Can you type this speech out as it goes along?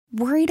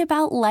Worried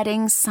about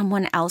letting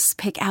someone else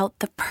pick out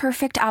the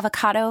perfect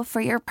avocado for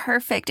your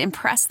perfect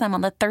impress them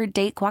on the third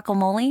date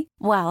guacamole?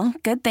 Well,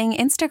 good thing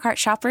Instacart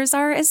shoppers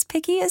are as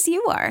picky as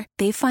you are.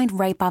 They find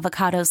ripe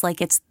avocados like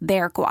it's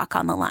their guac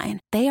on the line.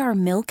 They are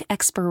milk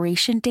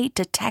expiration date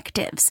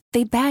detectives.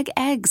 They bag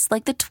eggs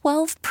like the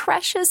 12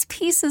 precious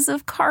pieces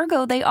of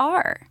cargo they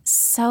are.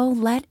 So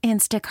let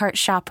Instacart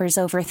shoppers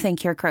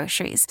overthink your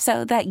groceries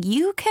so that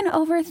you can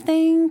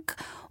overthink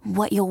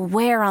what you'll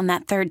wear on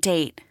that third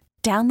date.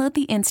 Download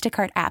the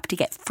Instacart app to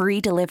get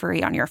free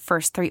delivery on your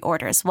first 3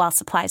 orders while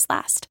supplies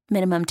last.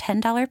 Minimum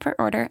 $10 per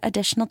order.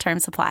 Additional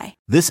terms apply.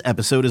 This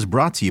episode is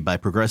brought to you by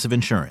Progressive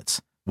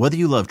Insurance. Whether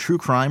you love true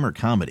crime or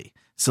comedy,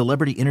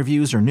 celebrity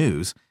interviews or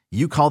news,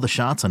 you call the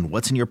shots on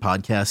what's in your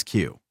podcast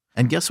queue.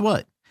 And guess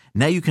what?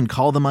 Now you can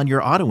call them on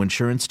your auto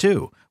insurance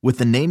too with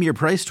the Name Your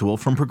Price tool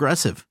from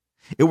Progressive.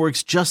 It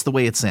works just the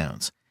way it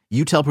sounds.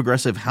 You tell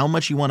Progressive how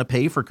much you want to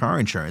pay for car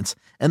insurance,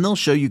 and they'll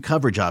show you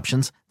coverage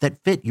options that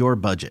fit your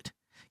budget.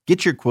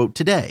 Get your quote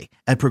today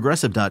at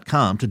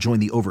Progressive.com to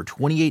join the over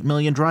 28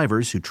 million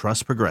drivers who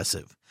trust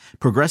Progressive.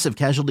 Progressive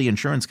Casualty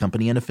Insurance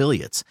Company and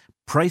Affiliates.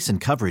 Price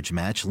and coverage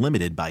match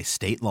limited by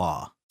state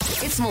law.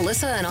 It's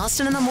Melissa and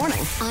Austin in the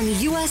morning on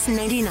US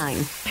 99.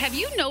 Have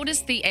you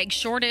noticed the egg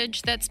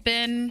shortage that's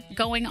been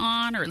going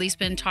on, or at least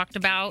been talked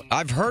about?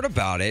 I've heard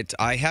about it.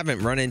 I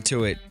haven't run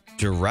into it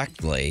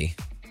directly.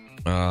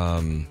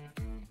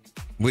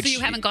 So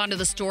you haven't gone to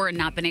the store and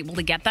not been able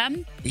to get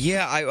them?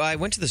 Yeah, I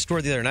went to the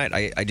store the other night.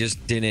 I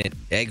just didn't,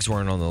 eggs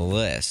weren't on the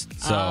list.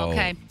 So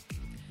okay.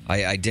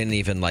 I didn't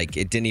even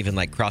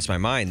cross my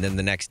mind. Then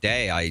the next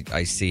day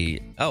I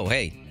see, oh,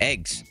 hey,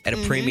 eggs at a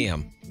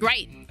premium.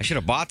 Right. I should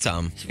have bought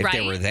some if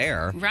they were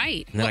there.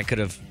 Right. And then I could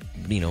have,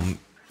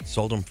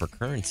 sold them for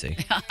currency.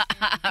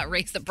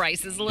 Raise the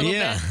prices a little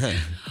bit.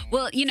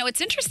 Well,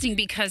 it's interesting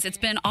because it's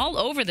been all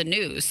over the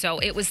news. So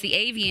it was the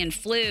avian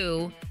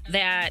flu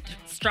that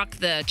struck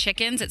the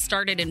chickens. It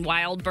started in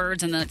wild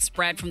birds and then it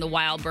spread from the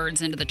wild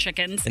birds into the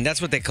chickens. And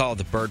that's what they call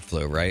the bird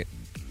flu, right?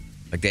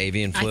 Like the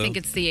avian flu? I think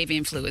it's the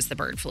avian flu is the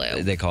bird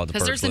flu. They call it the bird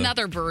flu. Because there's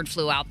another bird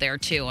flu out there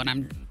too,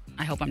 and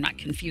I hope I'm not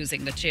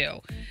confusing the two.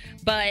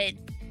 But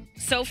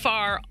so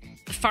far,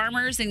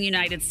 farmers in the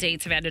United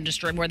States have had to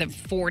destroy more than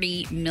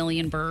 40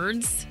 million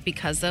birds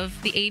because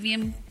of the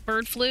avian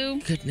bird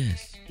flu.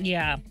 Goodness.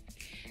 Yeah.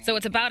 So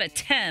it's about a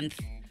tenth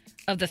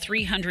of the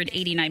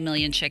 389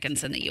 million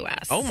chickens in the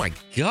U.S. Oh, my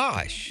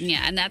gosh.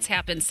 Yeah, and that's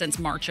happened since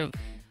March of...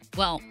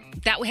 Well,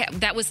 that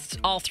was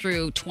all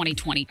through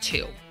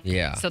 2022.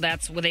 Yeah. So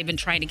that's where they've been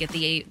trying to get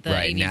the avian flu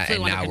and under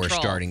control. now we're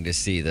starting to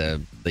see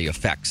the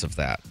effects of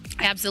that.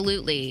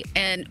 Absolutely.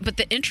 But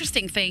the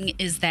interesting thing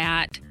is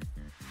that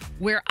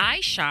where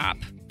I shop,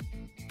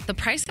 the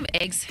price of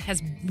eggs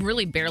has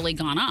really barely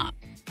gone up.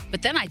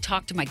 But then I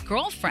talked to my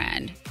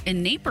girlfriend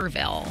in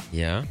Naperville.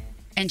 Yeah.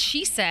 And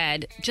she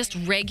said just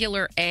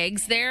regular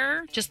eggs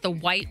there, just the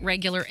white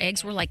regular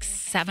eggs were like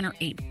 $7 or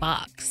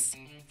 $8.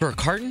 For a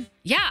carton?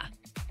 Yeah.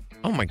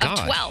 Oh my gosh.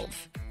 Of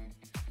 12.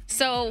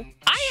 So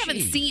I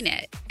haven't seen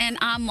it. And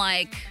I'm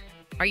like,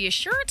 are you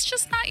sure it's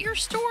just not your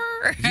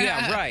store?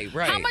 Yeah, right.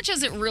 How much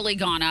has it really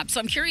gone up?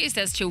 So I'm curious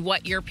as to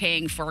what you're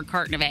paying for a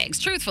carton of eggs,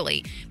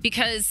 truthfully,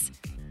 because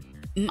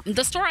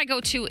the store I go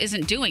to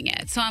isn't doing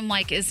it. So I'm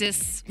like, is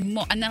this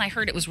more? And then I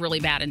heard it was really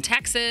bad in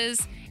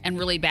Texas and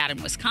really bad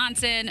in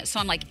Wisconsin.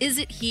 So I'm like, is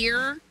it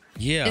here?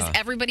 Yeah. Is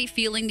everybody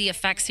feeling the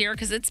effects here?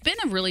 Because it's been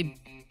a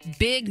really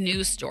big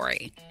news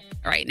story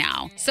right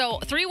now. So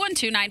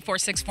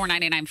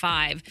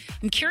 312-946-4995.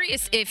 I'm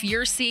curious if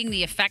you're seeing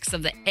the effects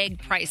of the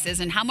egg prices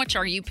and how much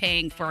are you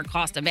paying for a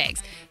cost of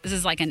eggs? This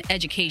is like an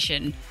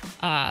education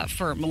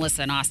for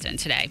Melissa and Austin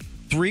today.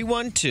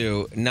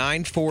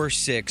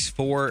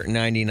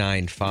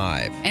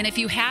 312-946-4995. And if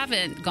you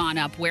haven't gone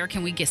up, where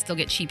can we still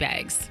get cheap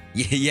eggs?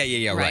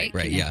 Yeah. Right.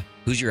 Yeah.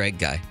 Who's your egg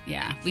guy?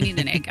 Yeah, we need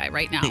an egg guy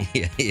right now.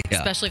 Yeah.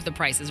 Especially if the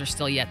prices are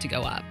still yet to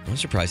go up. I'm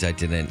surprised I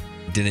didn't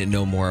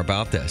know more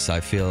about this. I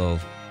feel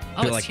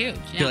it's huge.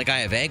 Yeah. Feel like I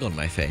have egg on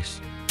my face.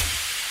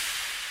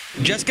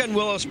 Jessica in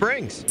Willow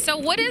Springs. So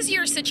what is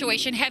your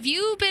situation? Have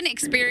you been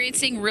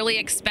experiencing really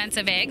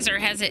expensive eggs, or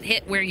has it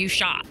hit where you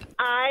shop?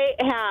 I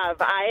have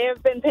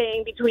been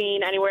paying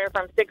between anywhere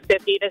from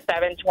 $6.50 to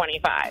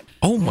 $7.25.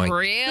 Oh my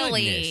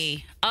Really?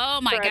 goodness.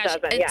 Oh my For a gosh.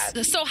 dozen,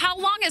 yes. So how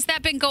long has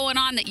that been going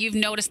on that you've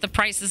noticed the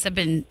prices have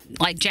been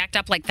like jacked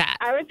up like that?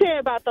 I would say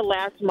about the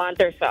last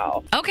month or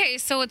so. Okay,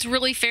 so it's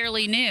really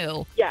fairly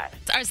new. Yes.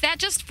 Is that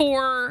just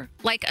for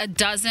like a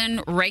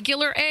dozen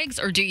regular eggs,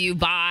 or do you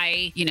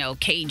buy,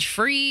 cage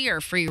free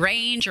or free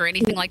range or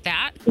anything like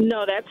that?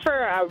 No, that's for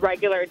a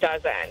regular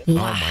dozen. Oh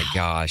my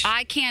gosh.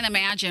 I can't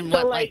imagine So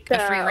what like a the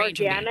free range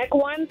would be. organic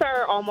ones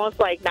are almost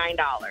like $9.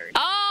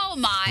 Oh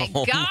my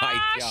Oh, my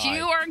gosh, God.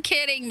 you are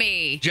kidding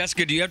me.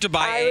 Jessica, do you have to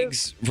buy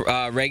eggs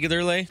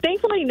regularly?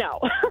 Thankfully, no.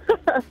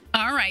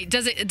 All right.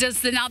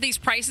 Now these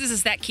prices,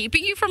 is that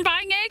keeping you from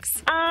buying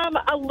eggs?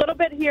 A little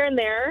bit here and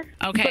there.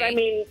 Okay. But I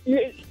mean,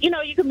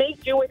 you can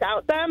make do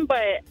without them,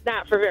 but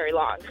not for very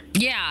long.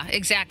 Yeah,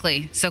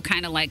 exactly. So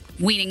kind of like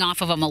weaning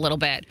off of them a little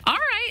bit. All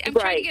right. I'm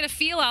trying to get a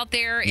feel out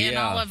there in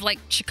all of like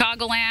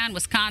Chicagoland,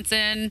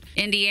 Wisconsin,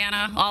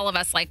 Indiana, all of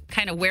us, like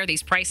kind of where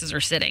these prices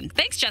are sitting.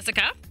 Thanks,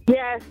 Jessica.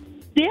 Yes.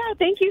 Yeah,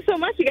 thank you so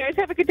much. You guys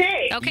have a good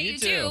day. Okay, you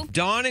too.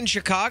 Dawn in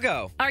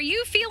Chicago. Are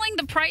you feeling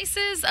the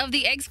prices of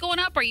the eggs going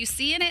up? Are you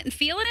seeing it and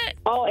feeling it?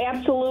 Oh,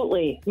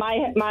 absolutely.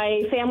 My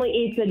family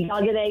eats a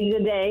dozen eggs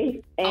a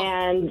day,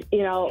 and,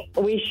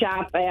 we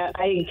shop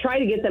I try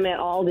to get them at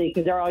Aldi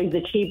because they're always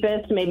the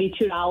cheapest, maybe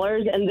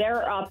 $2, and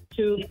they're up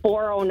to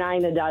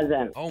 $4.09 a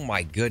dozen. Oh,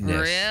 my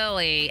goodness.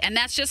 Really? And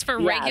that's just for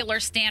regular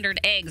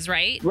standard eggs,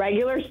 right?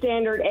 Regular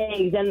standard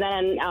eggs, and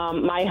then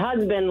my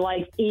husband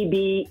likes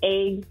EB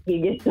eggs. He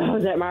gets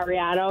those at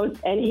Mariano's,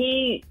 and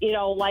he,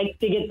 likes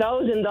to get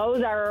those, and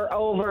those are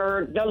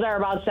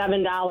about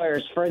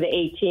 $7 for the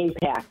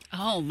 18-pack.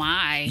 Oh,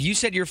 my. You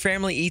said your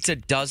family eats a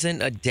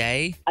dozen a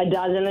day? A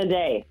dozen a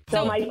day.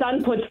 So my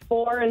son puts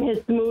 4 in his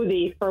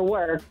smoothie for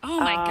work. Oh,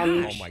 my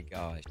gosh. Oh, my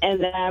gosh.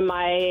 And then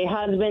my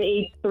husband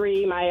eats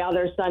 3, my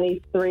other son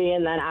eats 3,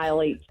 and then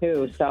I'll eat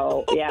 2.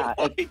 So, yeah.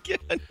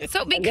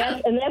 So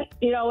because... And that's,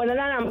 and then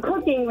I'm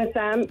cooking with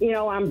them.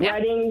 I'm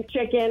breading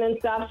chicken and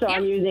stuff, so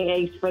I'm using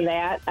eggs for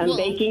that. I'm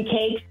baking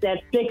cakes.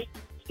 That's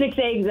 6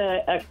 eggs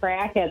a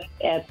crack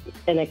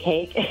in a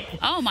cake.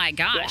 Oh, my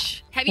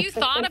gosh. Have you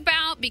thought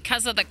about,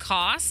 because of the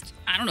cost,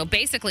 I don't know,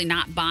 basically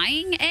not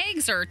buying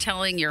eggs or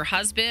telling your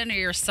husband or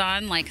your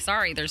son, like,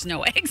 sorry, there's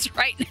no eggs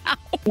right now?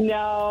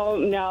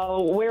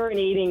 No, we're an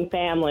eating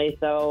family,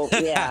 so,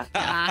 yeah.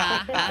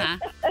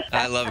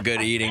 I love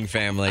good eating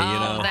family,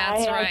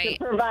 That's I have to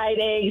provide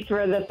eggs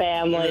for the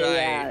family.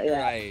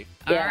 Right.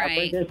 All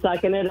right. We're just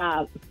sucking it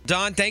up.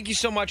 Dawn, thank you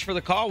so much for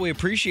the call. We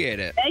appreciate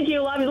it. Thank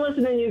you. Love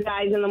listening to you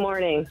guys in the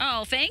morning.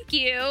 Oh, thank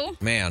you.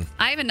 Man.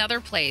 I have another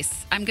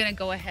place. I'm going to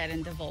go ahead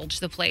and divulge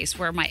the place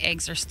where my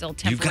eggs are still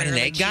temporarily You've got an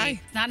egg cheap.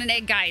 guy? It's not an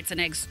egg guy. It's an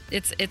eggs.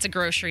 It's a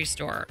grocery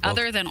store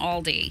other than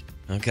Aldi.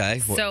 Okay.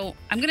 So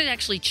I'm going to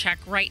actually check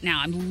right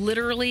now. I'm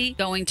literally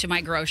going to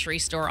my grocery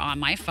store on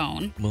my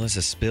phone.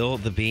 Melissa, spill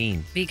the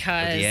beans.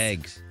 Because the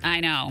eggs.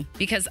 I know.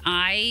 Because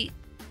I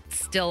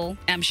still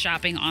am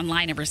shopping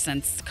online ever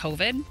since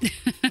COVID.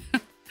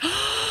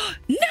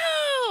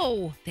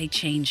 No! They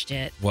changed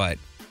it. What?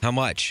 How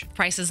much?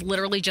 Prices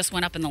literally just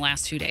went up in the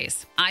last 2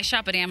 days. I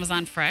shop at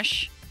Amazon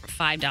Fresh for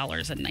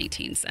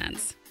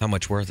 $5.19. How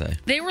much were they?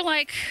 They were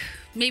like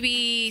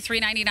maybe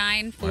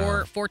 $3.99,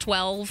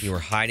 $4.12. You were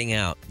hiding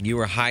out. You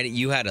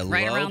had a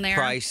right low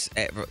price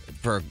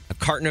for a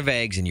carton of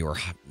eggs, and you were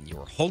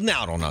holding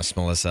out on us,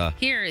 Melissa.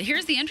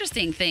 Here's the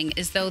interesting thing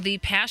is, though, the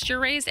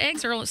pasture-raised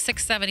eggs are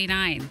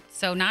 $6.79,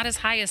 so not as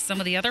high as some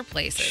of the other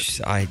places.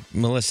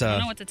 Melissa, I don't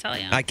know what to tell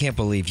you. I can't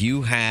believe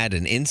you had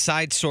an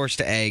inside source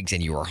to eggs,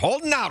 and you were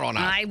holding out on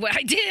us.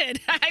 I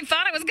did. I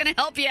thought I was going to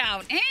help you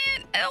out,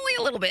 and only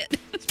a little bit.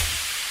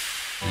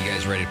 You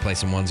guys ready to play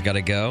some One's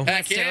Gotta Go?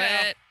 Let's do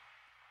it.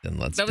 Then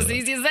let's That do was it.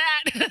 easy as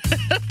that.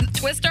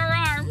 Twist our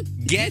arm.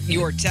 Get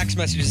your text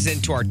messages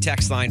into our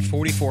text line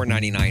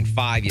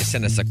 44995. You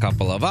send us a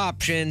couple of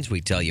options.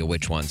 We tell you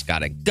which one's got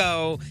to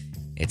go.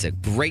 It's a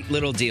great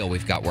little deal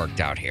we've got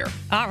worked out here.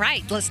 All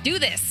right, let's do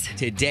this.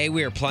 Today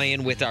we are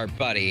playing with our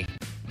buddy,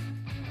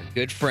 our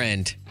good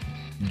friend,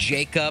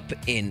 Jacob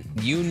in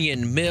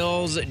Union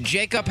Mills.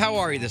 Jacob, how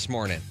are you this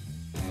morning?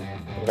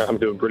 I'm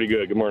doing pretty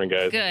good. Good morning,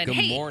 guys. Good. Good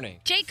Hey, morning.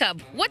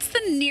 Jacob, what's the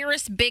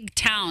nearest big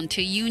town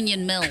to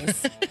Union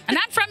Mills? I'm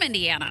not from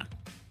Indiana.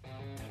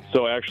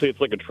 So actually,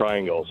 it's like a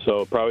triangle.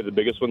 So probably the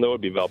biggest one, though,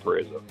 would be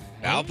Valparaiso.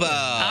 Valpo.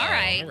 All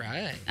right. All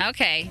right.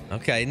 Okay.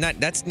 Okay, and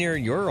that's near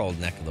your old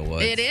neck of the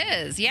woods. It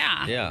is,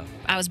 yeah. Yeah.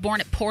 I was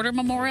born at Porter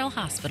Memorial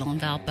Hospital in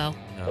Valpo.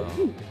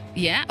 Oh.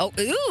 Yeah. Oh,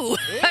 ooh.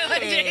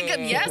 Jacob,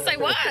 yes, I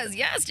was.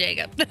 Yes,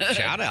 Jacob.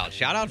 Shout out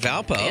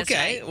Valpo. That's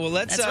Okay, right. well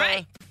let's That's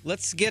right.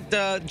 let's get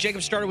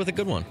Jacob started with a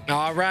good one.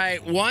 All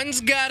right. One's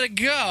gotta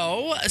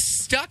go.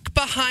 Stuck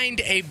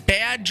behind a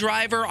bad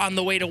driver on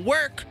the way to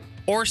work,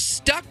 or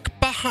stuck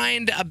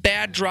behind a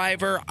bad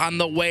driver on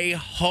the way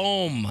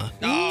home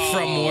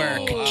from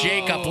work.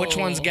 Jacob, which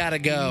one's gotta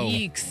go?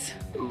 Yeeks.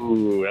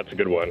 Ooh, that's a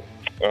good one.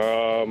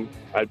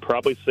 I'd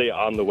probably say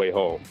on the way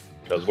home.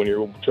 Because when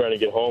you're trying to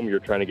get home, you're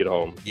trying to get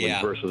home.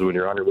 Yeah. Versus when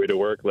you're on your way to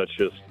work, let's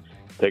just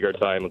take our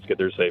time. Let's get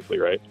there safely,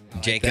 right?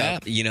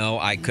 Jacob, that.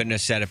 I couldn't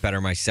have said it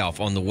better myself.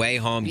 On the way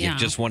home, Yeah. you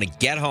just want to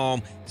get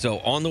home. So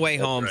on the way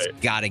home,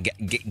 right. gotta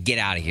get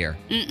out of here.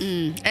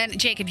 And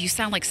Jacob, you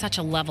sound like such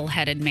a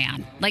level-headed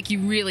man. Like you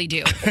really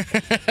do.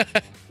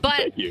 But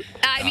Thank you.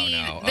 I mean,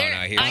 no.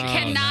 I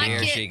cannot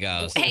Here get. she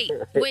goes. Hey,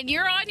 when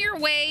you're on your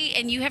way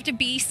and you have to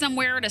be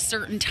somewhere at a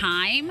certain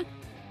time,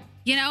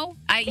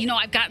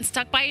 I've gotten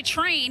stuck by a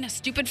train, a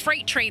stupid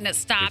freight train that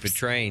stops. Stupid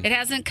train. It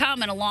hasn't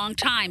come in a long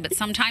time, but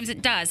sometimes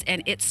it does,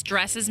 and it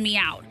stresses me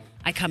out.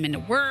 I come into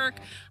work,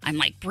 I'm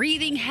like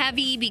breathing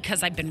heavy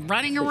because I've been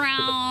running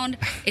around.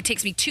 It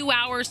takes me 2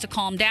 hours to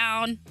calm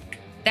down.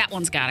 That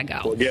one's got to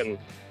Well, go. again,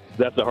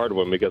 that's a hard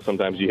one because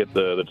sometimes you hit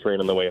the train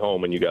on the way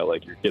home and you got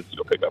like your kids to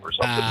go pick up or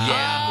something.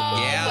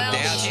 Well,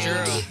 that's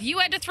true. You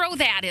had to throw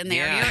that in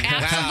there. You're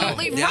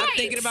absolutely Wow. right. Not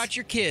thinking about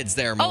your kids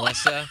there,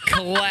 Melissa.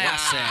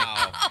 Classic.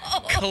 Wow.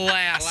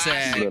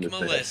 Classic.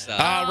 Melissa.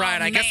 All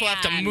right, I guess we'll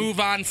have to man. move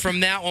on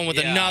from that one with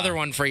Yeah. another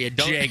one for you,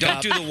 Jacob.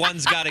 Don't do the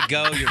one's got to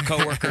go, your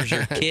coworkers,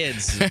 your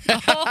kids.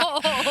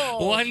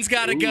 One's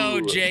got to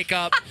go,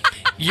 Jacob.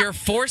 You're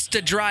forced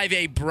to drive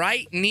a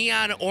bright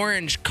neon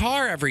orange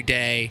car every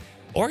day,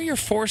 or you're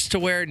forced to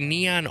wear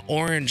neon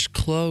orange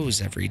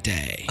clothes every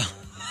day.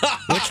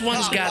 Which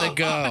one's got to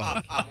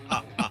go?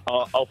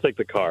 I'll take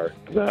the car.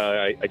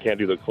 I can't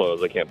do the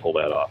clothes. I can't pull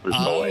that off. There's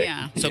no way.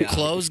 Yeah. So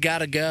clothes got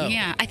to go.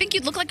 Yeah, I think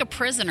you'd look like a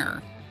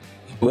prisoner.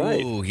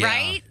 Right. Ooh, yeah.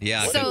 Right?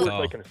 Yeah. What So- if it was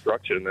like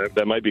construction?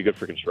 That might be good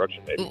for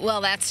construction, maybe.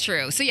 Well, that's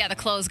true. So, yeah, the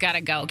clothes got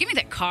to go. Give me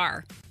that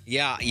car.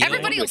 Yeah. You know-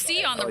 Everybody will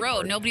see you on the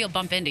road. Nobody will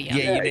bump into you.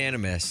 Yeah,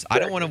 unanimous. I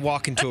don't want to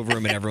walk into a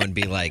room and everyone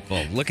be like,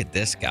 well, look at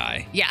this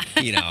guy. Yeah.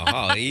 You know,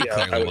 oh, he I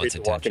clearly would wants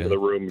hate to walk into attention. the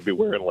room and be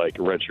wearing like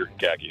a red shirt and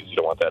khakis. You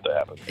don't want that to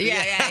happen.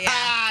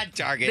 Yeah.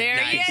 Target. There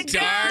nice. you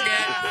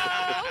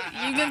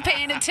go. You've been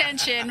paying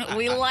attention.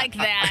 We like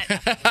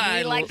that.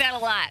 We like that a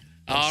lot.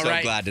 I'm All so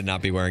right. glad to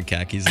not be wearing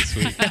khakis this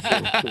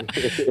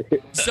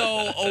week.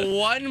 So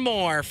one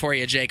more for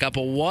you, Jacob.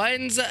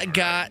 One's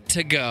got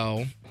to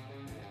go.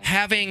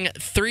 Having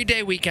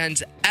 3-day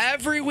weekends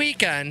every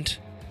weekend,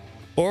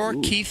 or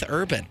Keith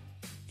Urban.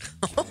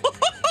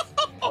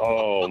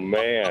 Oh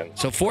man.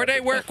 So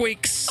 4-day work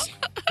weeks,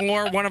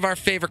 or one of our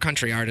favorite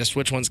country artists.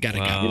 Which one's got to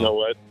Wow. go?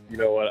 You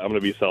know what? I'm gonna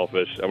be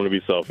selfish. I'm going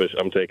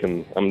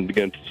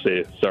to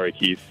say sorry,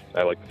 Keith.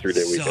 I like the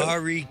 3-day weekend.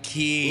 Sorry,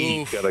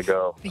 Keith. Gotta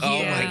go. Oh,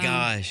 Yeah. my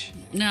gosh.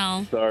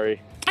 No.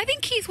 Sorry. I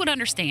think Keith would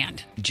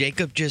understand.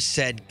 Jacob just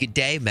said good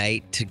day,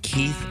 mate, to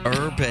Keith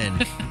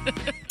Urban.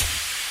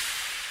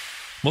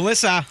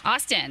 Melissa,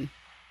 Austin.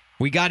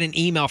 we got an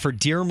email for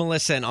Dear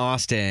Melissa and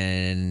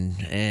Austin.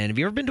 And have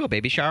you ever been to a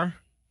baby shower?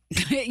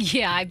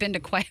 Yeah, I've been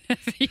to quite a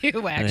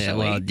few, actually.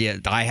 Well, yeah,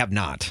 I have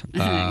not.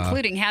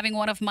 including having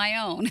one of my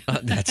own.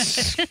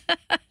 That's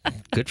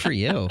good for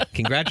you.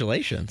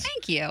 Congratulations.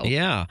 Thank you.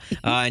 Yeah.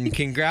 And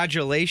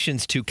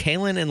congratulations to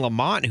Kaylin and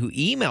Lamont, who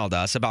emailed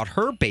us about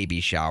her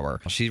baby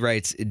shower. She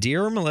writes,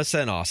 Dear Melissa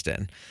and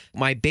Austin,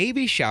 my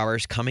baby shower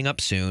is coming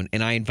up soon,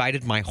 and I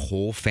invited my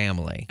whole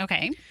family.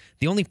 Okay.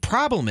 The only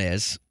problem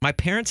is my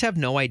parents have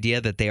no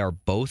idea that they are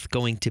both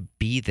going to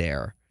be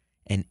there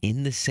and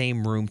in the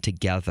same room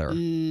together.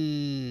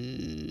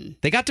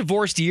 They got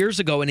divorced years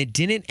ago, and it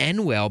didn't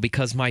end well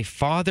because my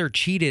father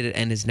cheated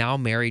and is now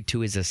married to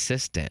his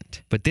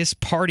assistant. But this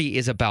party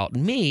is about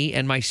me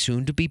and my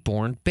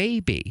soon-to-be-born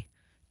baby.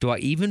 Do I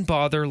even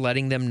bother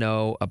letting them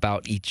know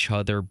about each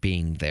other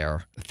being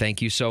there?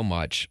 Thank you so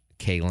much,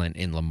 Kaylin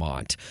in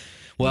Lamont.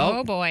 Well,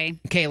 Oh, boy.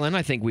 Kaylin,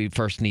 I think we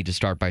first need to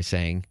start by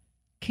saying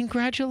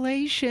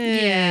congratulations.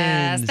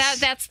 Yes,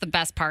 that's the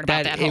best part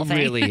about that whole it thing.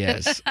 really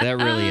is. That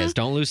really is.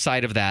 Don't lose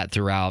sight of that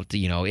throughout,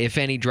 if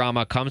any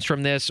drama comes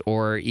from this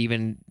or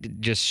even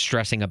just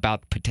stressing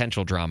about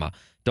potential drama.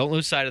 Don't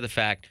lose sight of the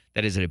fact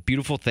that is a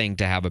beautiful thing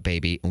to have a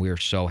baby, and we are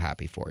so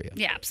happy for you.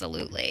 Yeah,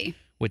 absolutely.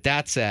 With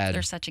that said,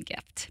 They're such a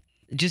gift.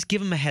 just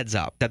give them a heads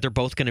up that they're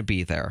both going to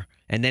be there,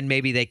 and then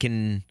maybe they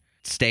can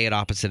stay at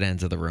opposite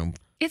ends of the room.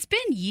 It's been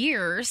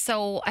years,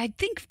 so I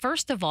think,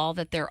 first of all,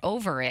 that they're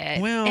over it.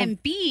 Well-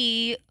 and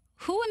B,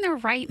 who in their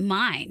right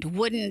mind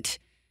wouldn't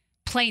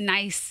play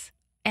nice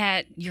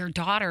at your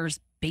daughter's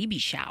baby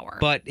shower?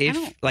 But I if,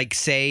 don't-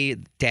 say,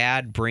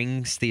 dad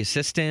brings the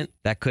assistant,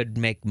 that could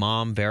make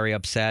mom very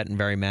upset and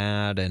very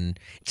mad. And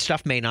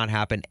stuff may not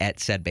happen at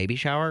said baby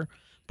shower,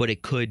 but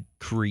it could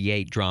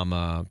create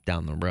drama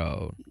down the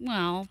road.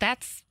 Well,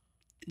 that's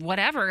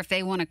whatever if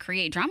they want to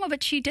create drama.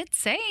 But she did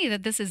say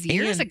that this is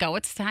years And- ago.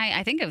 It's time.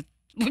 I think it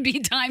would be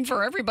time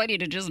for everybody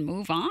to just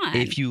move on.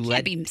 If you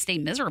stay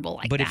miserable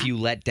like but that. if you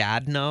let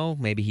dad know,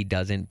 maybe he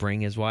doesn't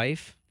bring his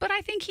wife. But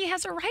I think he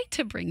has a right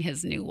to bring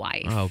his new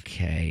wife.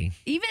 Okay.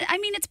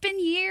 It's been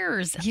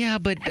years. Yeah,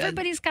 but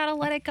Everybody's got to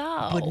let it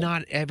go. But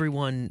not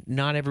everyone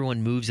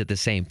moves at the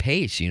same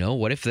pace,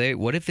 What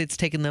if it's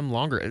taking them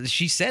longer?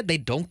 She said they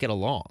don't get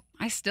along.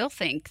 I still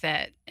think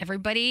that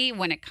everybody,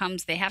 when it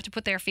comes, they have to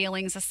put their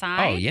feelings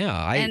aside. Oh,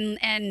 yeah.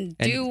 And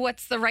do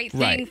what's the right thing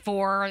Right.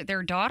 for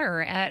their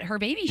daughter at her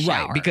baby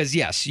shower. Right, because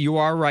yes, you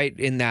are right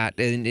in that,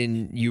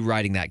 in you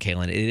writing that,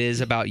 Kaylin. It is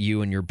about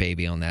you and your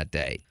baby on that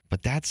day.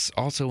 But that's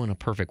also in a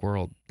perfect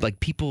world. Like,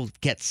 people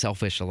get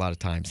selfish a lot of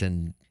times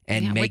and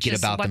Yeah, make which it is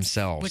about what's-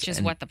 themselves. Which is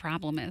And what the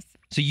problem is.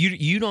 So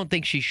you don't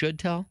think she should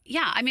tell?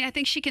 Yeah, I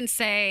think she can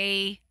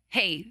say,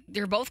 hey,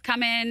 they're both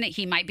coming.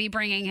 He might be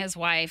bringing his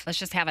wife. Let's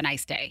just have a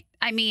nice day.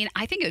 I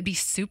think it would be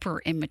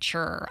super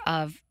immature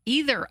of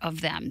either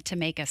of them to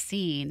make a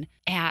scene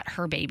at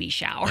her baby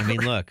shower.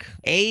 Look,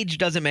 age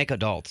doesn't make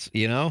adults,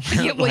 Yeah,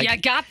 well, you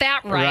got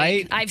that right.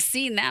 Right? I've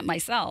seen that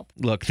myself.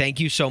 Look, thank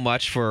you so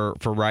much for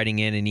writing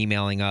in and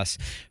emailing us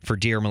for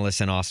Dear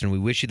Melissa and Austin. We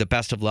wish you the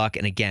best of luck.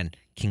 And again,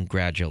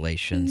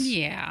 congratulations.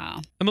 Yeah.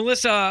 And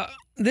Melissa,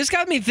 This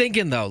got me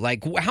thinking, though,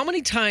 like, how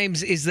many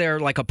times is there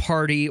like a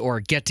party or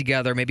a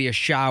get-together, maybe a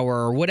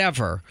shower or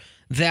whatever,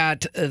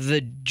 that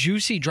the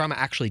juicy drama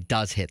actually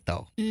does hit,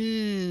 though?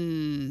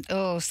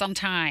 Oh,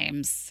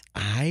 sometimes.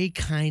 I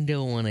kind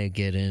of want to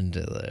get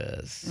into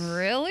this.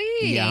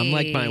 Really? Yeah, I'm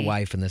like my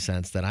wife in the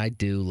sense that I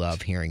do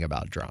love hearing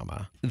about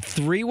drama.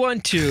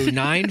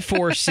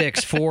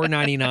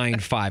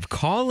 312-946-4995.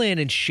 Call in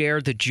and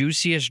share the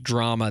juiciest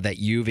drama that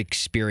you've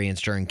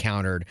experienced or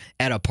encountered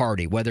at a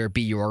party, whether it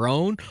be your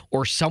own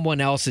or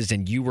someone else's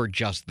and you were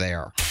just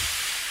there.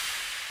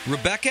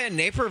 Rebecca in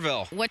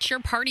Naperville. What's your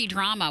party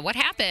drama? What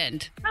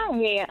happened?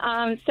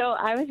 Hi. So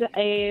I was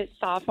a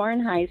sophomore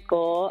in high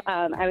school.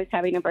 I was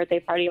having a birthday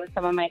party with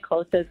some of my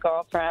closest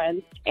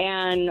girlfriends.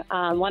 And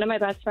one of my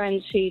best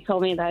friends, she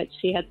told me that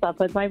she had slept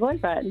with my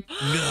boyfriend.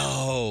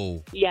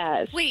 No.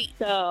 Yes. Wait.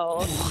 So.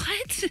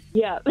 What?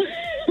 Yeah.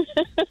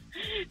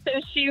 So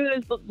she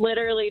was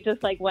literally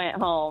just like went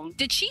home.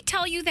 Did she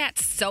tell you that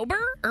sober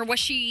or was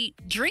she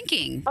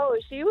drinking? Oh,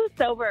 she was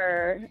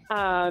sober.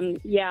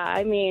 Yeah,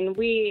 I mean,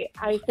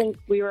 I think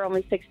we were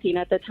only 16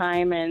 at the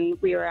time,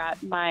 and we were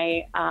at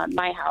my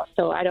house,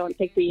 so I don't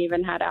think we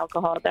even had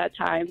alcohol at that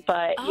time.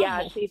 But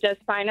yeah, she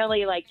just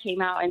finally like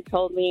came out and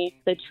told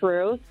me the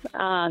truth.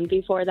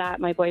 Before that,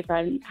 my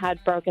boyfriend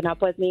had broken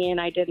up with me,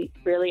 and I didn't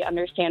really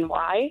understand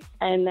why.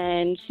 And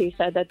then she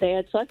said that they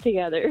had slept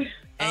together.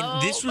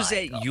 And this was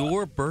at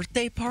your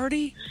birthday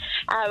party?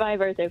 At my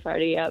birthday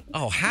party, yep.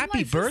 Oh,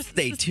 happy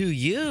birthday to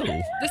you.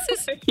 This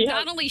is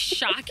not only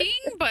shocking,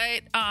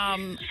 but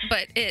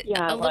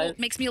it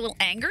makes me a little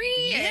angry.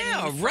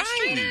 Yeah, and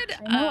frustrated.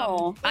 I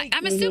know.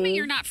 I'm assuming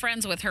you're not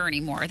friends with her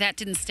anymore. That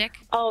didn't stick?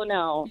 Oh,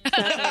 no.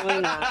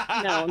 Definitely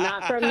not. No,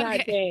 not from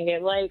that day.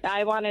 Like,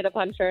 I wanted to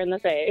punch her in the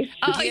face.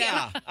 Oh,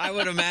 yeah, I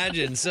would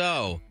imagine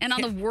so. And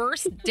on the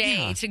worst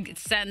day to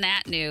send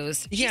that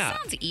news, she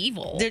sounds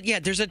evil.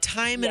 There's a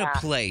time and a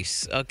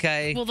place,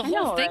 okay? Well, the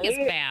whole thing is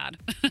bad.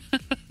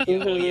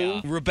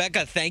 Yeah.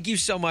 Rebecca, thank you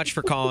so much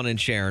for calling and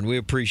sharing. We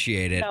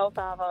appreciate it. No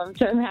problem.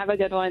 Have a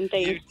good one.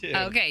 Thanks. You too.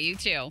 Okay, you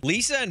too.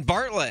 Lisa and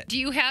Bartlett. Do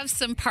you have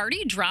some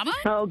party drama?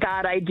 Oh,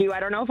 God, I do.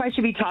 I don't know if I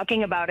should be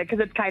talking about it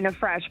because it's kind of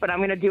fresh, but I'm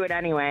going to do it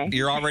anyway.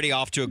 You're already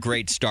off to a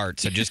great start,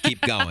 so just keep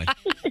going.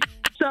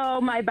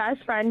 So my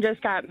best friend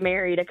just got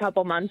married a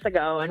couple months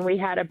ago, and we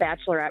had a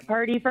bachelorette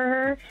party for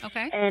her.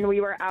 Okay. And we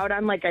were out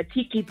on like a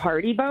tiki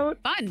party boat.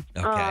 Fun.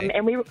 Okay.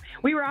 And we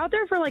were out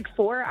there for like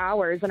 4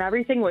 hours, and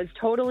everything was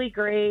totally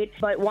great.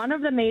 But one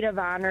of the maid of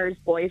honor's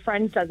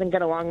boyfriends doesn't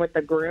get along with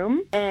the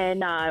groom,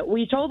 and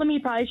we told him he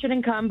probably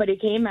shouldn't come, but he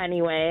came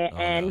anyway.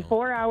 And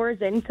 4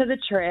 hours into the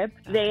trip,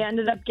 they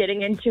ended up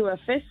getting into a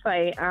fist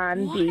fight on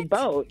the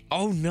boat.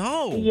 Oh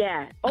no.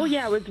 Yeah. Oh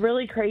yeah. It was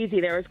really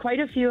crazy. There was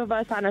quite a few of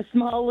us on a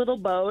small little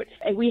boat.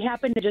 And we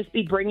happened to just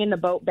be bringing the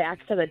boat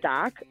back to the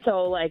dock.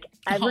 So, like,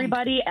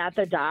 everybody at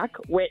the dock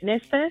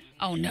witnessed this.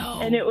 Oh, no.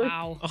 And it was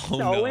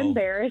so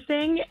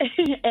embarrassing.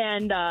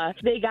 And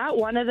they got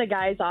one of the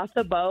guys off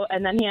the boat,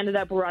 and then he ended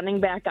up running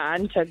back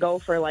on to go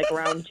for, like,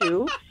 round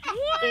 2.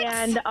 What?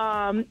 And,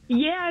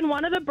 and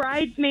one of the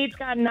bridesmaids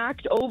got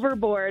knocked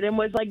overboard and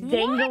was, like,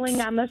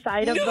 dangling on the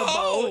side of the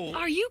boat.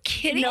 Are you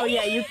kidding No, me?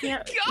 yeah, you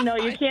can't. No,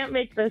 you can't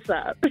make this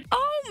up.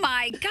 Oh,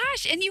 my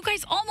gosh. And you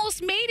guys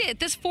almost made it.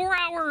 This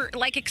 4-hour,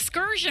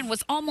 excursion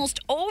was almost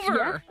over.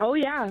 Yeah. Oh,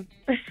 yeah.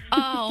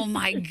 Oh,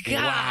 my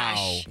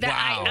gosh.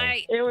 Wow.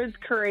 It was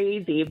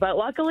crazy. But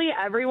luckily,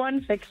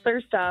 everyone fixed their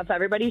stuff.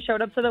 Everybody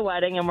showed up to the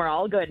wedding, and we're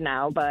all good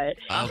now. But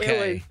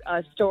it was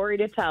a story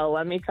to tell,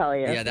 let me tell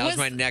you. Yeah, that was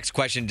my next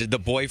question. Did the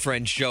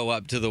boyfriend show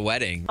up to the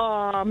wedding?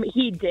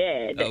 He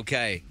did.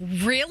 Okay.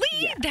 Really?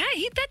 Yeah.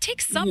 That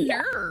takes some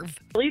nerve.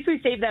 At least we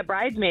saved that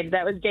bridesmaid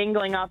that was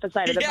dangling off the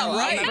side of the boat.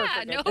 Right.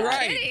 Yeah, no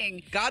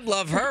kidding. God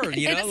love her,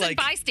 you know, Innocent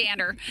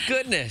bystander.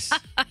 Goodness.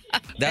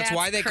 That's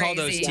why they call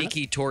those crazy.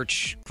 tiki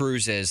torch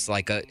cruises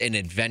like an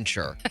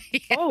adventure.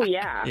 Oh,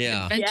 yeah.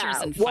 Yeah.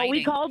 Adventures and Well,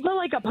 we fighting. called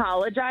to,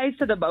 apologize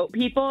to the boat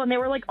people, and they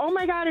were like, oh,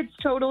 my God, it's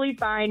totally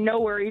fine. No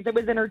worries. It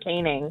was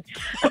entertaining.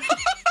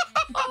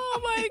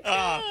 Oh, my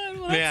God.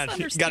 Well, Man,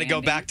 that's got to go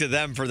understanding. back to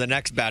them for the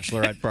next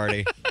bachelorette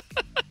party.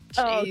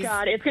 Oh,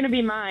 God, it's going to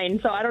be mine,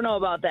 so I don't know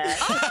about that.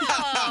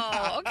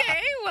 Oh, okay.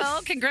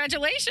 Well,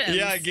 congratulations.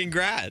 Yeah,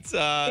 congrats.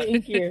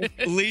 Thank you.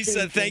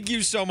 Lisa, thank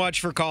you so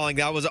much for calling.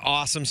 That was an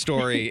awesome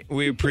story.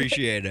 We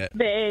appreciate it.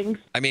 Thanks.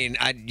 I mean,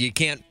 you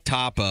can't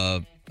top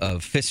a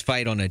fist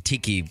fight on a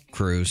tiki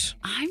cruise.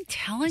 I'm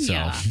telling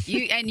So.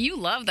 you. You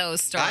love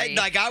those stories.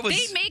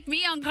 They make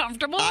me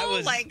uncomfortable I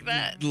was like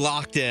that.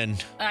 locked in.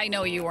 I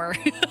know you were.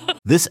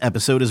 This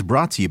episode is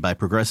brought to you by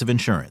Progressive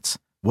Insurance.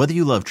 Whether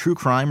you love true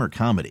crime or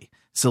comedy,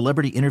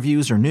 celebrity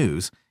interviews or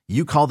news,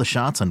 you call the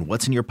shots on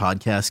what's in your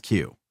podcast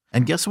queue.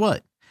 And guess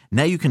what?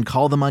 Now you can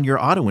call them on your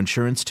auto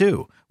insurance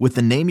too with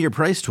the Name Your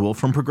Price tool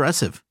from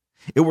Progressive.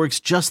 It works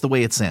just the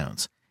way it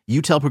sounds.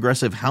 You tell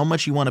Progressive how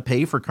much you want to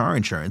pay for car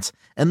insurance,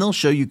 and they'll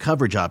show you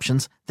coverage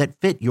options that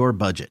fit your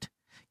budget.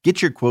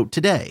 Get your quote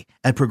today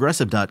at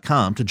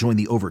Progressive.com to join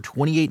the over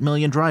 28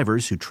 million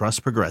drivers who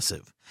trust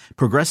Progressive.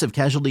 Progressive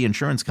Casualty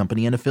Insurance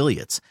Company and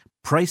Affiliates.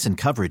 Price and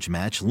coverage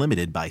match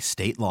limited by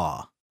state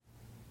law.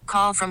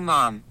 Call from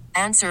mom.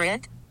 Answer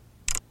it.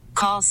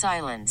 Call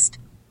silenced.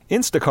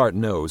 Instacart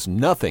knows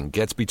nothing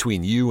gets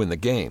between you and the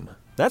game.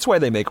 That's why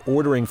they make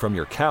ordering from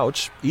your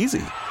couch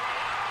easy.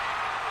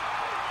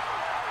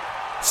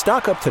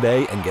 Stock up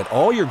today and get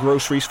all your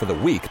groceries for the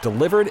week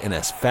delivered in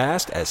as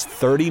fast as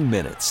 30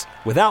 minutes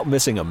without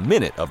missing a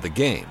minute of the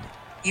game.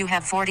 You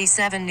have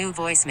 47 new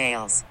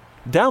voicemails.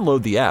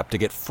 Download the app to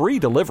get free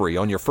delivery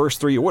on your first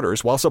 3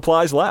 orders while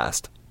supplies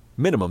last.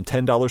 Minimum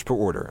 $10 per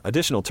order.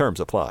 Additional terms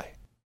apply.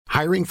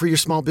 Hiring for your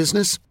small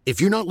business?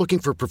 If you're not looking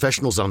for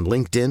professionals on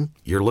LinkedIn,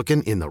 you're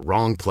looking in the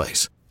wrong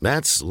place.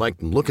 That's like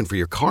looking for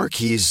your car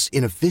keys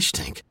in a fish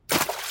tank.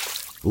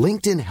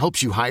 LinkedIn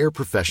helps you hire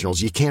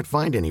professionals you can't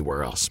find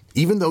anywhere else,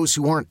 even those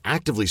who aren't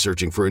actively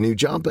searching for a new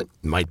job but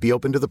might be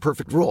open to the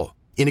perfect role.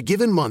 In a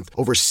given month,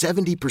 over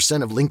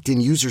 70% of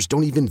LinkedIn users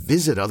don't even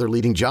visit other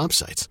leading job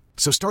sites.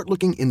 So start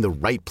looking in the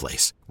right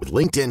place. With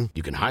LinkedIn,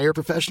 you can hire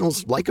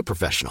professionals like a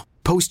professional.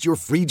 Post your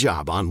free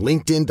job on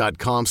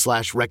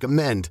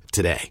linkedin.com/recommend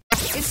today.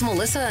 It's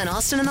Melissa and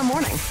Austin in the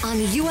morning on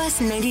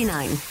US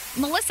 99.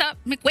 Melissa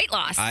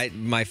McWeightloss.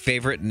 My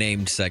favorite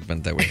named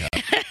segment that we have.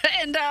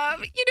 And,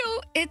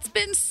 it's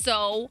been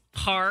so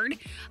hard.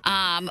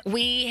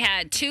 We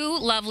had 2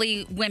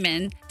 lovely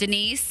women,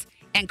 Denise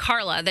and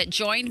Carla, that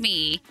joined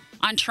me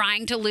on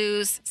trying to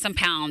lose some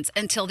pounds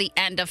until the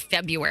end of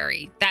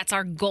February. That's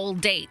our goal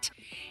date.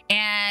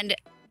 And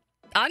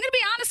I'm going to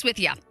be honest with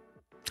you.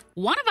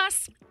 One of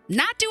us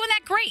not doing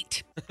that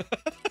great.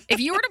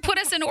 If you were to put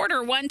us in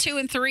order 1, 2,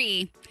 and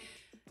 3,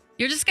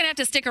 you're just going to have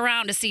to stick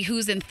around to see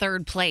who's in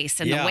third place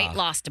in the weight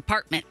loss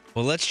department.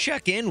 Well, let's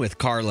check in with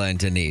Carla and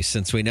Denise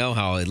since we know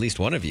how at least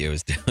one of you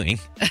is doing.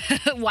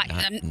 What?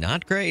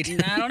 Not great.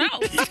 I don't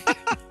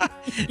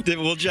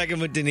know. We'll check in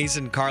with Denise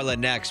and Carla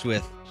next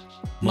with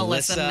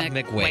Melissa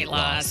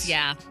McWeightloss.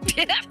 Yeah.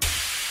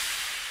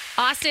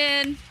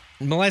 Austin.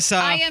 Melissa.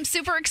 I am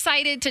super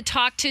excited to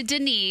talk to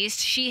Denise.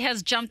 She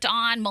has jumped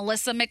on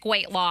Melissa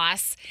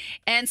McWeightloss.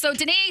 And so,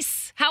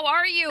 Denise, how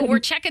are you? We're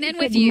checking in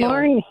with you. Good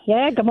morning.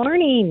 Yeah, good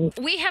morning.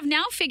 We have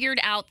now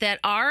figured out that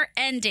our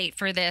end date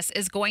for this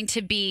is going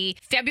to be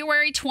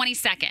February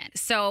 22nd.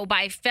 So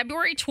by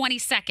February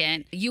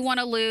 22nd, you want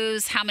to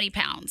lose how many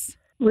pounds?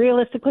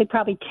 Realistically,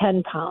 probably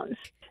 10 pounds.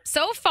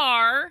 So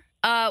far,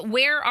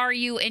 where are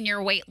you in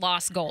your weight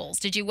loss goals?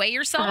 Did you weigh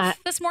yourself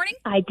this morning?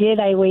 I did.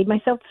 I weighed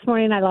myself this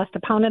morning. I lost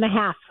 1.5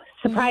 pounds.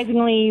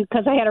 Surprisingly,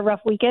 because I had a rough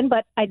weekend,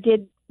 but I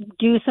did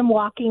do some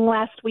walking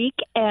last week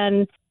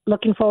and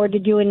looking forward to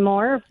doing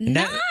more.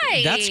 Nice.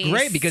 That's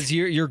great because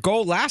your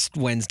goal last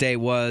Wednesday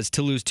was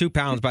to lose 2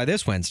 pounds by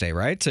this Wednesday,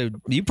 right? So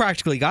you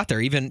practically got there,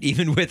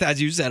 even with,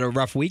 as you said, a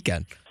rough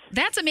weekend.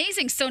 That's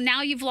amazing. So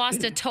now you've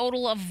lost a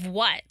total of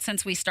what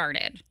since we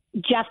started?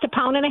 Just 1.5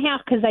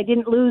 pounds because I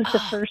didn't lose the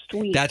first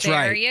week. That's there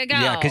right. There you go.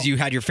 Yeah, because you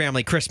had your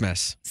family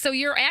Christmas. So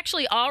you're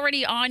actually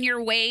already on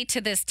your way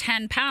to this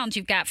 10 pounds.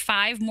 You've got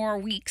 5 more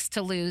weeks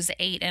to lose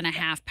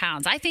 8.5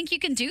 pounds. I think you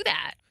can do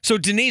that. So,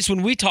 Denise,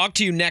 when we talk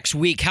to you next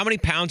week, how many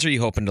pounds are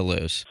you hoping to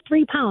lose?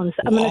 3 pounds.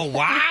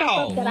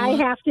 Wow. That I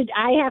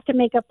have to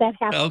make up that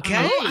half. Okay.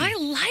 Oh, I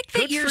like that.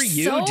 Good you're for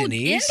you, so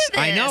Denise. into this.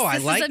 I know. I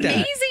like that.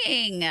 that.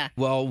 Amazing.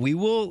 Well, we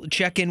will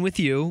check in with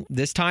you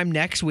this time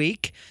next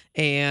week,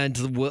 and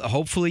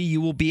hopefully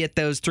you will be at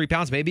those 3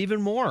 pounds, maybe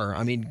even more.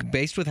 I mean,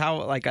 based with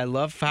how, I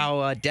love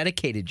how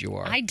dedicated you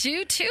are. I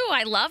do too.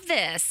 I love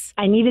this.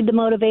 I needed the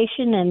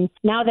motivation, and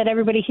now that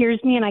everybody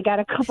hears me, and I got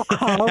a couple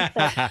calls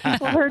that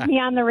people heard me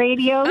on the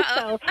radio,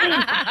 so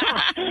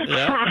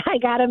I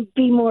got to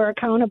be more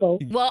accountable.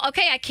 Well,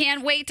 okay, I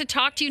can't wait to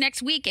talk to you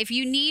next week. If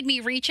you need me,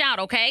 reach out,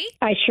 okay?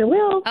 I sure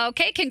will.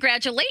 Okay,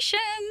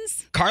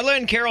 congratulations. Carla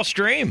and Carol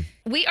Stream.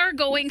 We are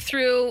going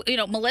through,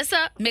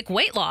 Melissa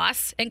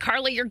McWeightloss, and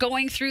Carla, you're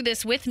going through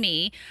this with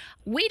me.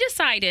 We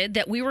decided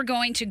that we were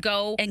going to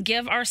go and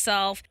give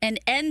ourselves an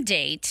end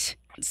date.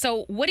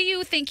 So what do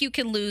you think you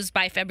can lose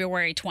by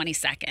February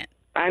 22nd?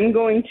 I'm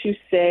going to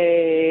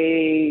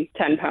say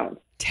 10 pounds.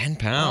 10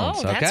 pounds.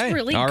 Oh, okay. That's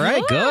really All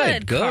right,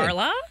 good.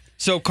 Carla.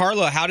 So,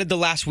 Carla, how did the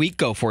last week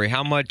go for you?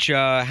 How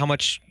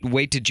much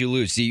weight did you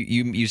lose?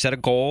 You set a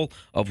goal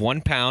of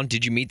 1 pound.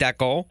 Did you meet that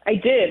goal? I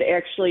did,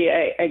 actually.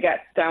 I got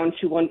down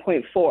to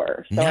 1.4.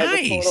 So nice. I have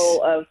a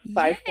total of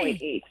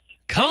 5.8.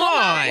 Come on. Oh,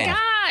 my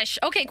gosh.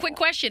 Okay, quick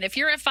question. If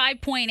you're at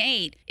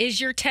 5.8,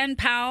 is your 10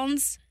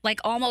 pounds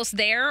almost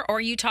there, or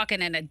are you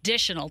talking an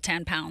additional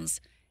 10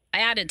 pounds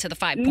added to the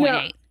 5.8?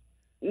 No.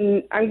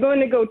 I'm going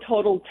to go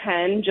total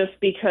 10 just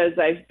because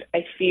I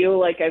feel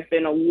like I've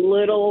been a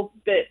little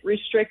bit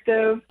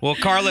restrictive. Well,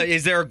 Carla,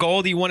 is there a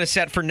goal that you want to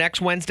set for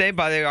next Wednesday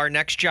by our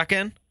next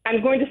check-in?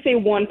 I'm going to say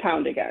 1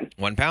 pound again.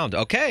 1 pound.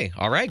 Okay.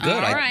 All right. Good.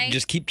 All right.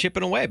 Just keep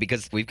chipping away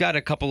because we've got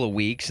a couple of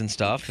weeks and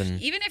stuff.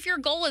 And even if your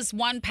goal is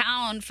 1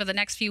 pound for the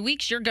next few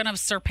weeks, you're going to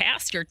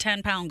surpass your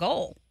 10-pound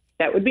goal.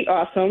 That would be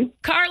awesome.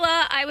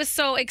 Carla, I was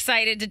so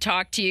excited to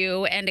talk to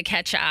you and to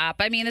catch up.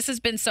 I mean, this has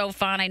been so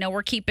fun. I know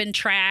we're keeping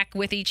track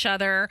with each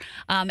other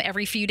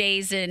every few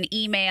days in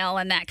email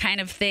and that kind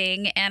of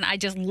thing. And I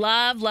just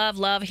love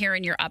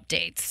hearing your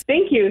updates.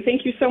 Thank you.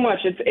 Thank you so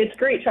much. It's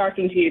great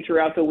talking to you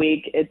throughout the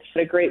week. It's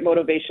a great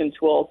motivation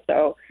tool.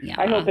 So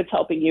I hope it's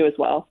helping you as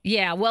well.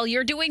 Yeah, well,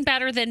 you're doing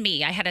better than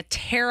me. I had a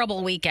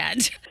terrible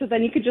weekend. So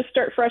then you could just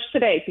start fresh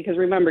today, because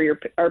remember,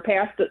 our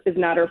past is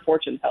not our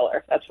fortune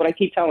teller. That's what I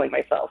keep telling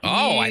myself.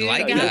 Oh, I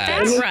like that.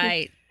 That's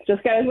right.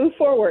 Just got to move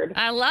forward.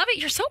 I love it.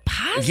 You're so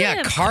positive.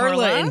 Yeah,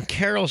 Carla and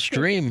Carol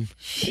Stream.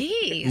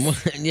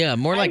 Jeez. Yeah,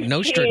 more like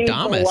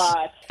Nostradamus. A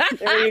lot.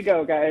 There you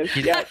go, guys.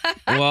 Yep.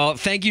 Well,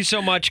 thank you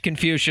so much,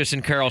 Confucius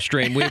and Carol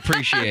Stream. We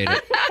appreciate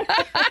it.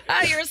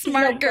 You're a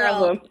smart girl.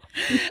 Problem.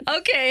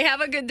 Okay,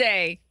 have a good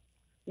day.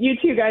 You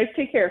too, guys.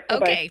 Take care.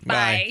 Bye-bye. Okay,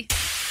 bye.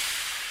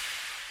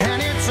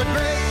 And it's a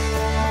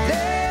great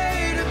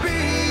day to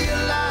be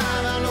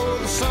alive. I know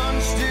the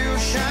sun's still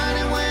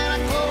shining when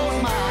I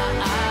close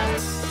my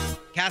eyes.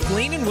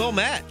 Kathleen and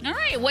Wilmette. All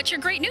right, what's your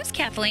great news,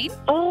 Kathleen?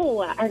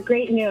 Oh, our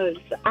great news.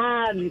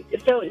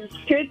 So,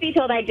 truth be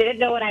told, I didn't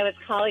know what I was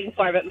calling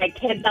for, but my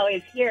kids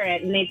always hear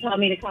it, and they tell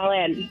me to call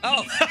in.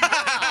 Oh.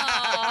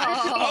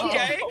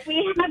 Okay.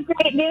 We have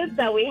great news,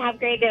 though. We have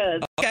great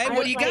news. Okay,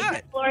 what do you got?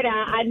 To Florida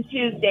on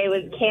Tuesday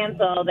was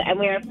canceled, and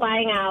we are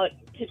flying out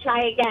to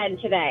try again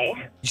today.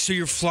 So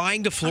you're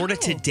flying to Florida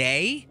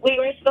today? We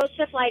were supposed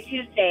to fly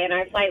Tuesday, and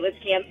our flight was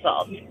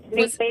canceled.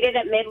 We waited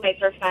at Midway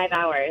for 5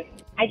 hours.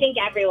 I think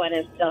everyone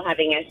is still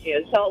having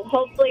issues, so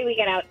hopefully we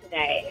get out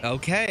today.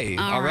 Okay.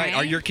 All right.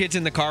 Are your kids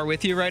in the car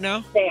with you right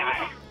now? They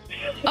are.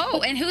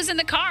 Oh, and who's in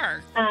the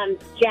car?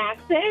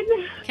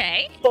 Jackson,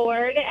 Okay.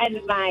 Ford, and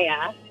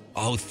Maya.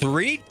 Oh,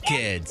 3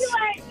 kids.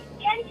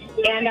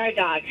 And our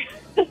dog.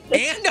 And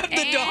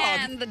the dog.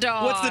 And the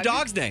dog. What's the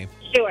dog's name?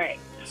 Stuart.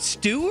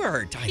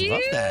 Stuart. I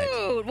love that.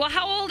 Cute. Well,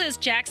 how old is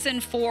Jackson,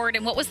 Ford,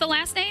 and what was the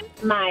last name?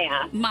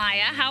 Maya.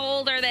 Maya. How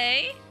old are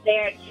they?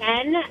 They're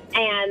 10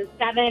 and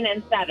 7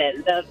 and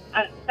 7. The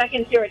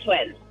second two are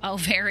twins. Oh,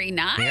 very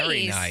nice.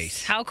 Very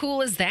nice. How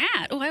cool is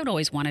that? Oh, I would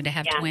always wanted to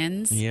have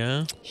twins.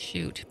 Yeah.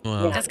 Shoot.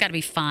 Wow. That's got to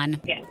be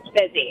fun. Yeah,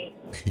 busy.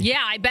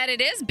 Yeah, I bet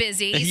it is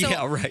busy. So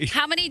Yeah, right.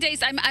 How many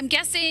days? I'm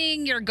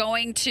guessing you're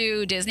going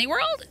to Disney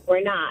World?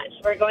 We're not.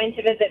 We're going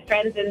to visit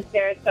friends in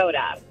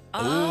Sarasota.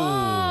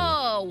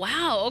 Oh,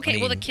 wow. Okay, I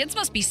well, the mean- kids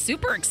must be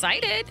super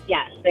excited.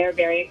 Yes, they're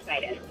very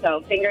excited.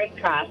 So fingers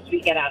crossed we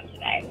get out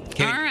today.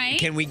 All right.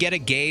 Can we get a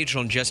gauge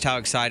on just how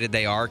excited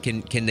they are?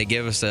 Can they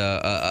give us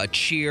a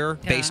cheer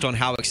based on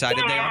how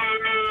excited they are?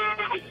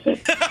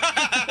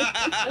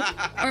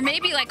 Or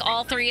maybe like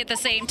all 3 at the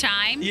same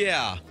time?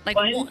 Yeah. Like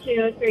 1,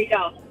 2, 3,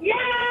 go. Yeah!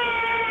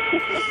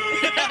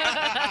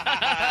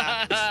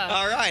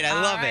 All right, I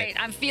love it.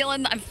 I'm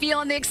feeling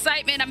the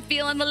excitement. I'm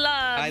feeling the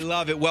love. I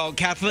love it. Well,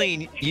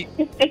 Kathleen,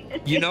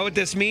 you know what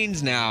this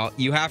means now.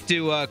 You have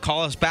to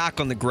call us back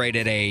on the Great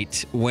at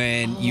 8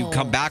 when you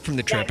come back from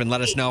the trip and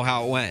let us know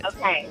how it went.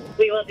 Okay,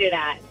 we will do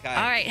that. Okay.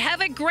 All right,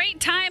 have a great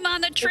time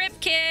on the trip,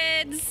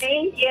 kids.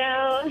 Thank you.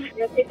 Thank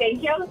you.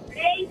 Thank you.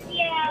 Thank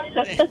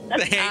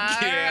you. All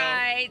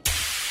right.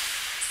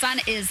 Sun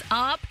is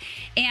up,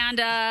 and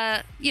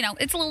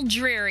it's a little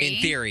dreary.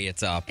 In theory,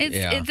 it's up.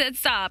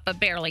 It's up, but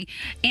barely.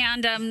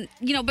 And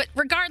but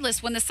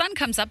regardless, when the sun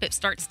comes up, it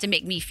starts to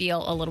make me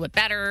feel a little bit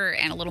better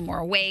and a little more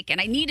awake. And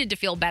I needed to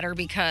feel better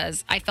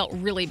because I felt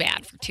really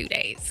bad for 2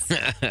 days.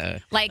 I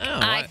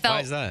felt why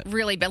is that?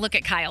 really bad. Look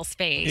at Kyle's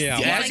face. Yeah.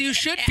 He's As like, you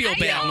should feel I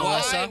bad, know.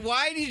 Melissa.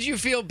 Why did you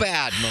feel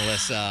bad,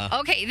 Melissa?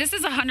 Okay, this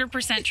is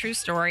 100% true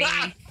story.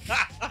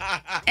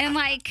 And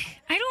I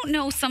don't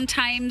know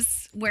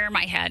sometimes where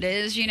my head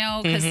is,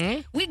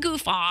 because we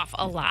goof off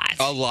a lot.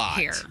 A lot.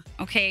 Here.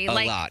 Okay. A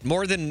lot.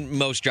 More than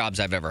most jobs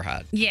I've ever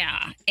had.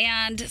 Yeah.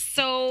 And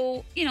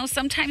so,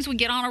 sometimes we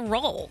get on a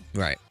roll.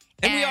 Right.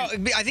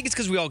 And I think it's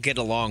because we all get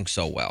along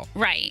so well.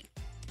 Right.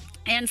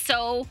 And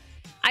so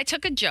I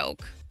took a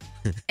joke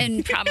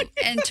and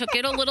took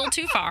it a little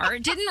too far.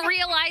 Didn't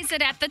realize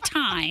it at the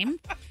time.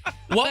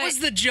 What was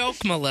the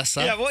joke,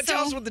 Melissa? Yeah,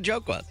 tell us what the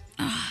joke was.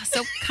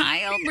 So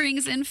Kyle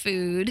brings in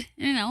food,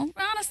 and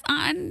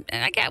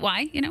I get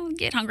why,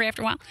 get hungry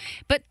after a while.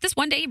 But this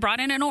one day he brought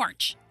in an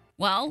orange.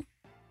 Well,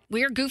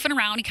 we were goofing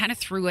around. He kind of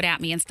threw it at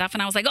me and stuff.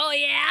 And I was like, oh,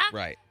 yeah?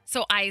 Right.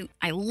 So I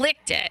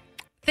licked it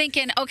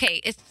thinking,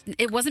 okay,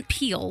 it wasn't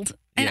peeled.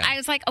 And I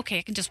was like, okay,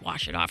 I can just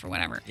wash it off or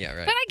whatever. Yeah,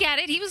 right. But I get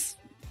it. He was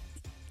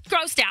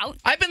grossed out.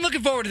 I've been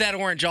looking forward to that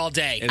orange all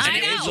day. It was- and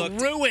it it was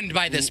looked- ruined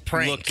by this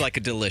prank. Looked like a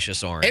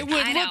delicious orange. It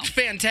I know. looked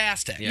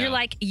fantastic. Yeah. You're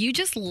like, you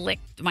just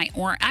licked my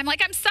orange. I'm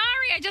like, I'm sorry.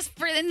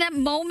 In that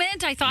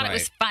moment, I thought it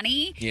was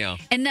funny. Yeah.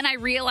 And then I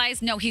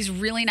realized, no, he's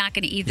really not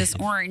going to eat this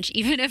orange,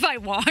 even if I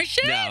wash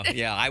it. No,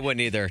 yeah, I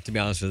wouldn't either, to be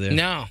honest with you.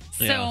 No.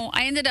 So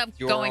I ended up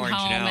You're going orange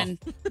home now. and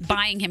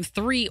buying him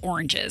 3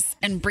 oranges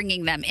and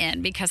bringing them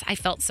in because I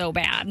felt so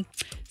bad.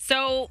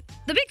 So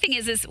the big thing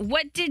is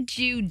what did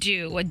you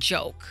do? A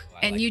joke.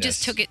 And you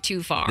just took it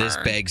too far. This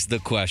begs the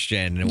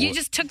question. You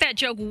just took that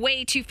joke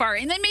way too far.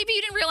 And then maybe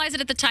you didn't realize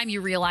it at the time.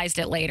 You realized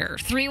it later.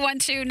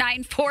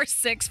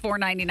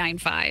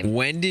 312-946-4995.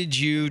 When did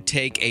you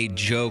take a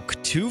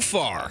joke too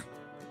far?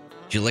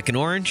 Did you lick an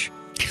orange?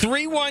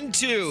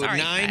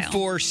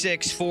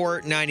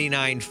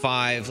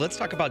 312-946-4995. Let's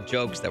talk about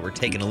jokes that were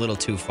taken a little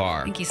too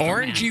far.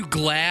 Aren't you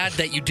glad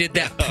that you did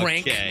that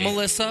prank,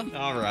 Melissa?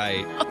 All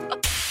right.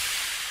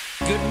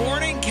 Good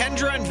morning,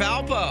 Kendra and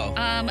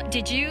Valpo.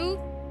 Did you,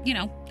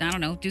 I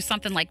don't know, do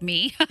something like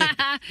me?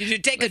 Did you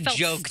take a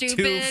joke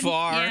too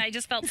far? Yeah, I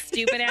just felt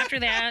stupid after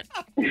that.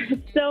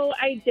 So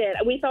I did.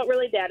 We felt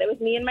really bad. It was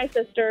me and my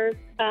sisters.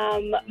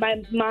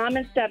 My mom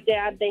and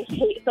stepdad, they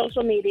hate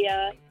social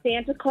media.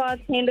 Santa Claus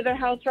came to their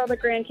house for all the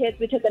grandkids.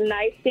 We took a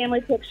nice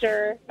family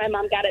picture. My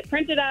mom got it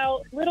printed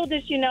out. Little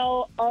did she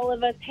know, all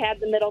of us had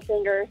the middle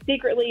finger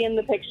secretly in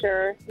the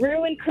picture.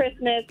 Ruined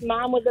Christmas.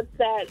 Mom was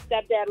upset.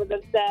 Stepdad was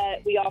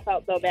upset. We all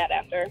felt so bad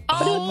after.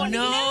 Oh,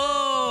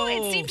 no.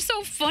 It seemed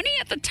so funny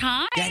at the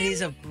time. That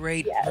is a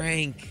great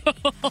prank.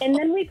 And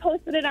then we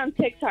posted it on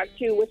TikTok,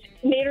 too, which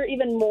made her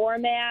even more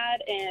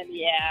mad. And,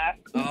 yeah.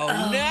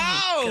 Oh,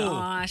 no.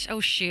 Gosh.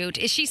 Oh, shoot.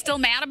 Is she still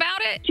mad about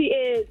it? She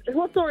is.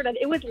 Well, sort of.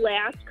 It was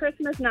last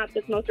Christmas, not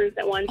this most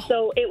recent one.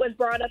 So it was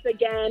brought up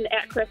again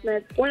at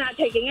Christmas. We're not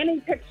taking any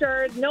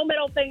pictures, no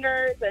middle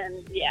fingers,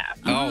 and yeah.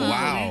 Oh,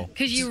 wow.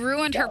 Because you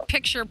ruined her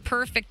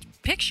picture-perfect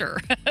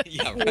picture.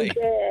 Yeah, right.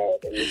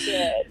 We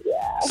did,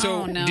 yeah.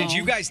 So did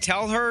you guys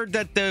tell her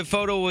that the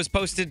photo was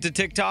posted to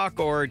TikTok,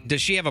 or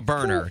does she have a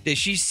burner? Is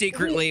she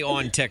secretly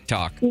on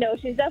TikTok? No,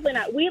 she's definitely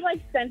not. We,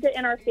 sent it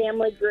in our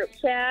family group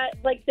chat,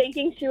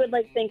 thinking she would,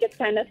 think it's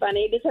kind of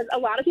funny, because a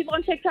lot of people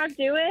on TikTok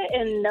do it,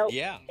 and nope,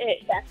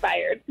 it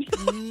backfired.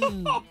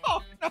 Oh,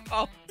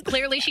 no.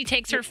 Clearly, she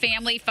takes her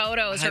family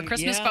photos, her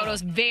Christmas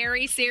photos,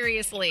 very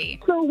seriously.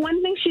 So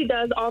one thing she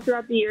does all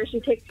throughout the year, she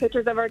takes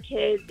pictures of our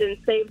kids and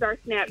saves our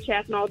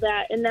Snapchats and all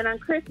that. And then on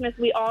Christmas,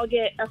 we all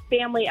get a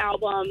family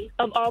album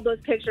of all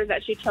those pictures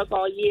that she took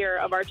all year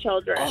of our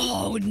children.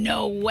 Oh,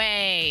 no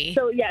way.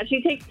 So, yeah,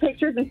 she takes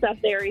pictures and stuff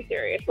very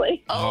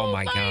seriously. Oh,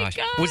 my gosh.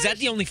 Was that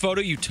the only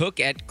photo you took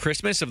at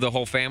Christmas of the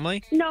whole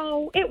family?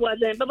 No, it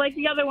wasn't. But,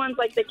 the other ones,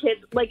 the kids,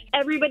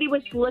 everybody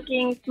was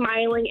looking,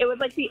 smiling. It was,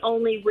 the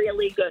only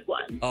really good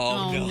one.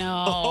 Oh,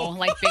 no.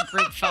 Big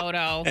group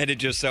photo. And it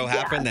just so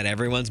happened that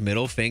everyone's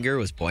middle finger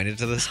was pointed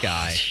to the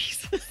sky.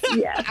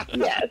 Yes.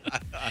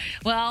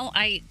 Well,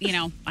 I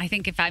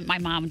think if my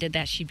mom did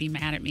that, she'd be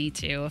mad at me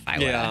too if I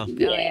would.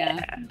 Yeah.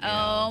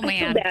 Oh,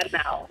 man. I feel bad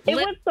now. It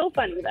was so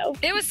funny, though.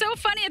 It was so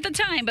funny at the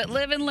time, but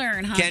live and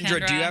learn, huh,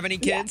 Kendra, do you have any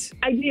kids?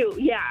 Yeah, I do.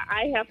 Yeah,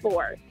 I have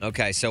 4.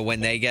 Okay, so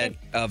when they get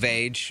of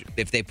age,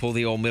 if they pull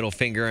the old middle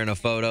finger in a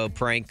photo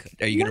prank,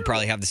 are you going to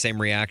probably have the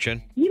same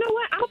reaction? You know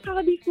what? I'll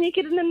probably be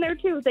sneaking in there,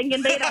 too,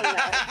 thinking they don't know.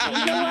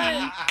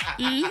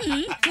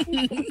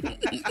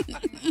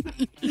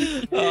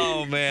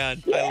 Oh,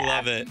 man. I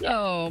love it.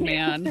 Oh,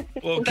 man.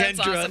 Well, That's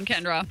Kendra, awesome,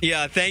 Kendra.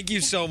 Yeah, thank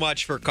you so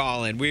much for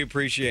calling. We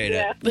appreciate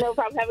it. No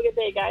problem. Have a good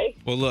day, guys.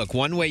 Well, look,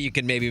 one way you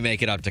can maybe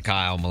make it up to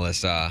Kyle,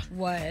 Melissa,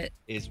 What?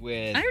 is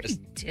with... I already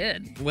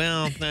did.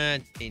 Well,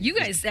 You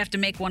guys have to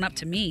make one up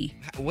to me.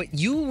 What?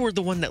 You were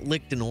the one that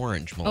licked an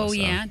orange, Melissa. Oh,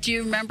 yeah? Do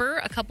you remember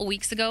a couple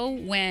weeks ago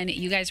when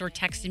you guys were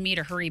texting me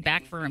to hurry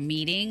back for a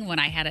meeting when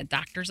I had a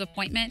doctor's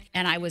appointment,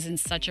 and I was in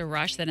such a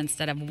rush that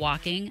instead of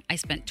walking, I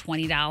spent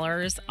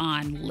 $20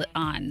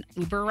 on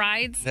Uber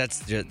rides.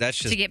 That's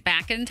just to get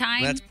back in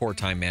time. That's poor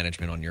time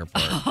management on your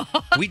part.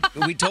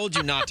 we told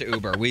you not to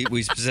Uber.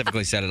 We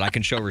specifically said it. I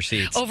can show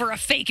receipts. Over a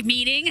fake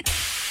meeting.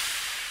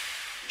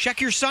 Check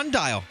your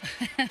sundial.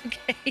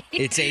 Okay.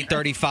 It's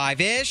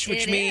 8:35-ish,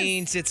 which It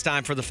means it's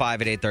time for the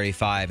 5 at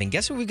 8:35. And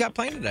guess what we've got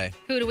playing today?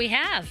 Who do we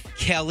have?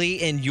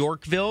 Kelly in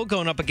Yorkville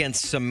going up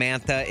against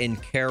Samantha in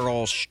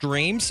Carroll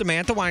Stream.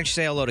 Samantha, why don't you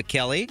say hello to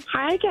Kelly?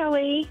 Hi,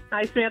 Kelly.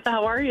 Hi, Samantha.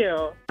 How are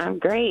you? I'm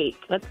great.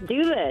 Let's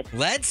do this.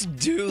 Let's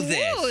do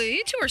this. Ooh,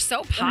 you two are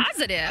so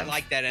positive. I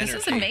like that energy.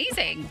 This is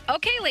amazing.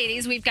 Okay,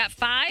 ladies, we've got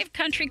 5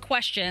 country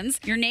questions.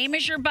 Your name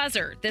is your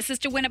buzzer. This is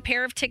to win a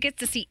pair of tickets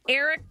to see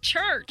Eric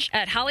Church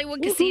at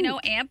Hollywood Casino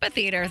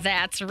Amphitheater.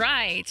 That's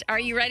right. Are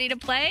you ready to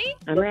play?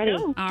 I'm ready.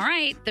 All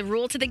right. The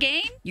rule to the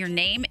game, your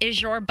name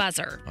is your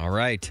buzzer. All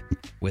right.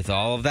 With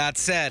all of that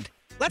said,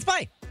 let's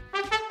play.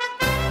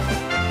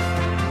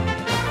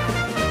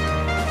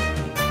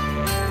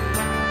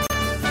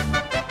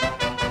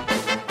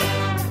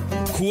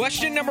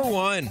 Question number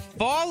 1.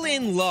 Fall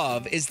in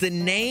Love is the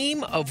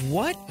name of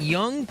what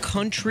young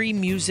country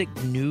music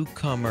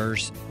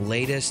newcomer's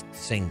latest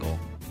single?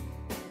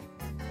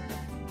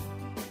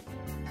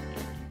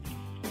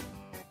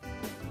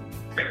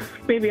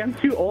 Maybe I'm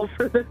too old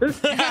for this.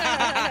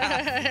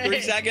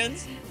 3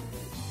 seconds.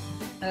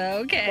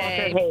 Okay.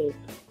 Walker Hayes.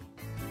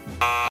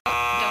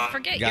 Don't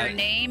forget, Got your it.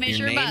 name is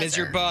your your name buzzer. is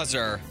your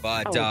buzzer,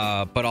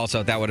 but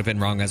also that would have been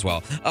wrong as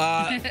well.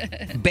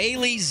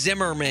 Bailey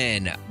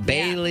Zimmerman.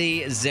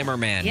 Bailey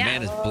Zimmerman. Yeah.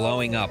 Man is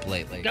blowing up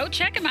lately. Go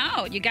check him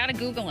out. You got to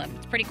Google him.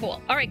 It's pretty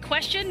cool. All right,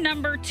 question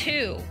number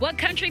 2. What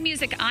country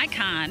music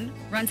icon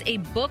runs a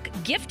book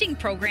gifting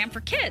program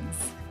for kids?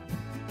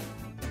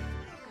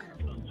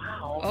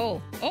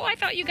 Wow. Oh, I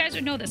thought you guys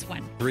would know this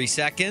one. 3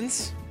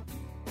 seconds.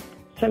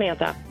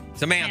 Samantha.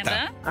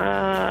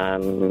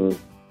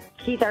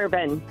 Keith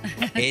Urban.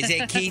 Is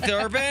it Keith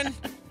Urban?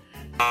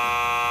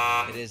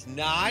 It is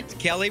not.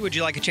 Kelly, would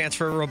you like a chance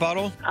for a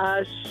rebuttal?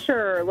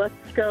 Sure. Let's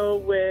go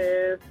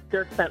with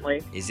Dirk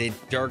Bentley. Is it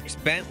Dirk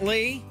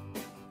Bentley?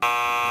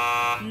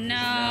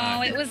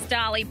 No, it was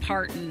Dolly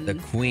Parton. The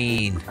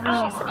Queen. She's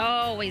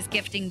always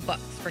gifting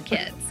books for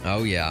kids.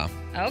 Oh, yeah.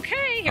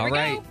 Okay, here All we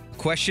right. go.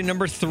 Question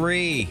number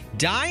 3.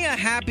 Die a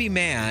Happy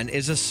Man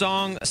is a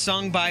song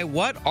sung by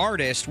what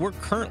artist? We're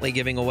currently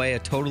giving away a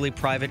totally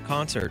private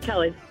concert.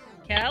 Kelly.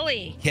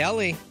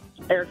 Kelly.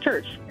 Eric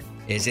Church.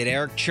 Is it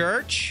Eric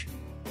Church?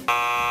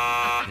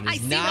 It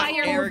is see not why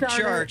you're- Eric darn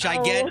it. Church.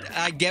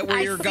 I get where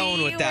you're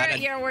going with that.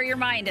 Where your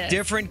mind is.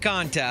 Different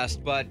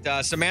contest,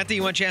 but Samantha,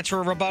 you want a chance for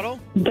a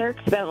rebuttal? Dirk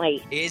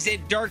Bentley. Is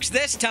it Dirks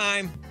this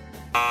time?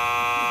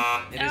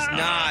 It is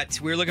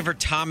not. We're looking for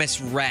Thomas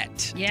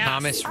Rhett. Yes.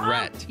 Thomas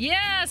Rhett.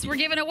 Yes, we're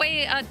giving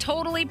away a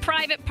totally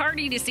private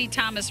party to see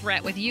Thomas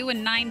Rhett with you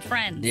and 9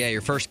 friends. Yeah,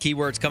 your first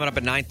keyword's coming up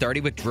at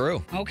 9:30 with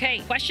Drew. Okay,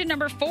 question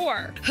number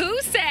 4.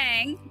 Who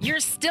sang You're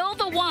Still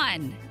the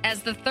One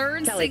as the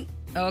third Kelly.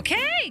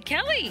 Okay,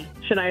 Kelly.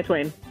 Shania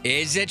Twain.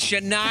 Is it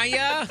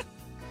Shania?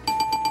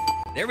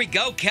 There we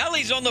go.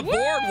 Kelly's on the board.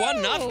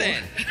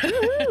 1-0.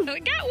 We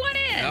got one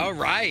in. All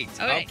right.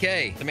 Okay.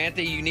 Okay.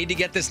 Samantha, you need to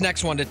get this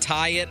next one to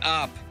tie it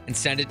up and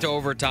send it to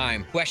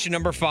overtime. Question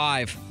number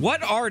 5.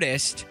 What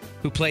artist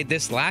who played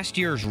this last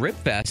year's Rip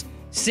Fest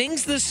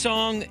sings the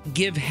song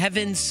Give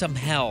Heaven Some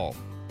Hell?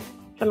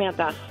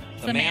 Samantha.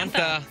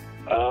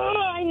 Oh,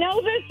 I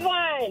know this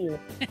one.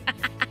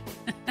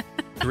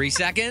 3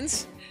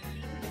 seconds.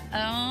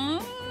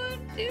 Oh,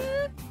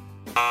 dude.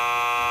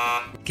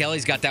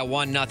 Kelly's got that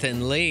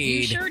 1-0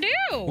 lead. You sure do.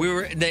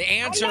 The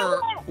answer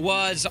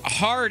was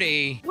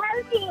Hardy.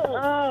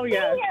 Oh,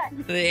 yes.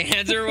 The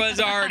answer was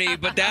Hardy,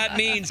 but that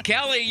means,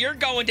 Kelly, you're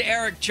going to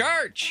Eric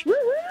Church.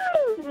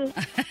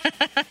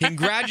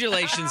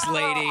 Congratulations,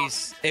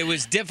 ladies. It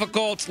was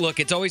difficult.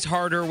 Look, it's always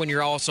harder when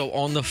you're also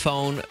on the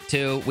phone,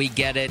 too. We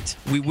get it.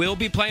 We will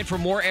be playing for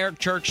more Eric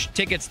Church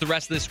tickets the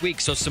rest of this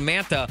week. So,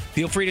 Samantha,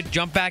 feel free to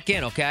jump back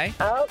in, okay?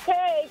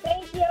 Okay,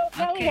 thank you,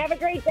 Kelly. Have a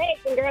great day.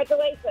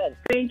 Congratulations.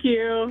 Thank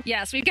you.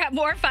 Yes, we've got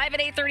more 5 at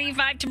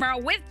 8:35 tomorrow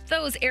with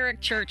those Eric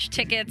Church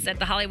tickets at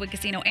the Hollywood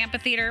Casino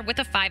Amphitheater with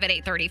a 5 at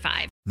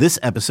 8:35. This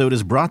episode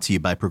is brought to you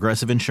by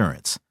Progressive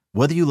Insurance.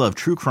 Whether you love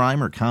true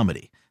crime or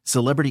comedy,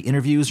 celebrity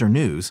interviews or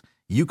news,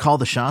 you call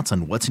the shots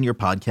on what's in your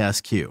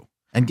podcast queue.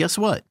 And guess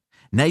what?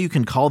 Now you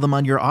can call them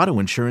on your auto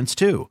insurance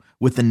too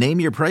with the Name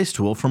Your Price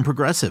tool from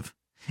Progressive.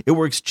 It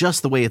works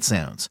just the way it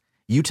sounds.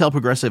 You tell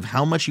Progressive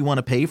how much you want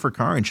to pay for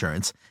car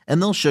insurance,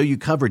 and they'll show you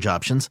coverage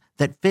options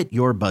that fit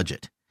your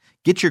budget.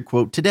 Get your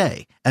quote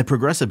today at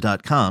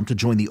Progressive.com to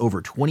join the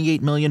over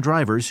 28 million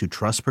drivers who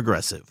trust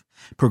Progressive.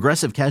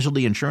 Progressive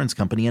Casualty Insurance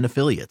Company and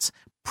Affiliates.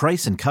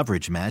 Price and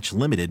coverage match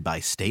limited by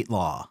state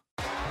law.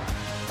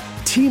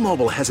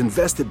 T-Mobile has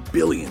invested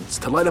billions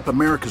to light up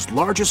America's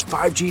largest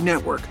 5G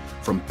network,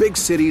 from big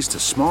cities to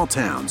small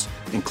towns,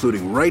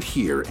 including right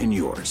here in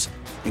yours.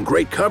 And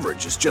great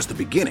coverage is just the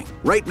beginning.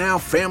 Right now,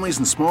 families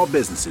and small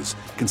businesses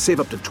can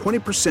save up to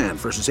 20%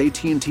 versus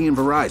AT&T and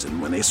Verizon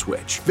when they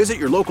switch. Visit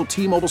your local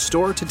T-Mobile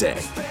store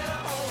today.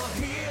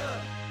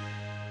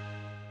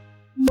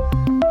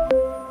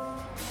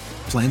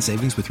 Plan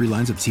savings with 3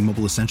 lines of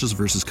T-Mobile Essentials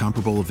versus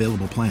comparable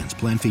available plans.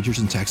 Plan features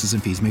and taxes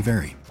and fees may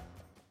vary.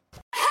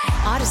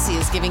 Odyssey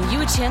is giving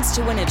you a chance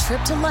to win a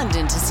trip to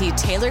London to see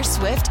Taylor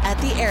Swift at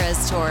the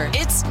Eras Tour.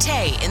 It's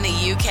Tay in the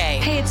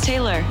UK. Hey, it's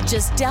Taylor.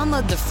 Just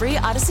download the free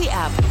Odyssey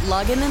app,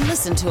 log in and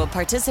listen to a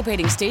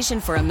participating station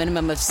for a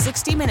minimum of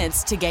 60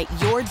 minutes to get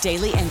your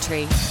daily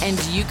entry.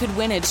 And you could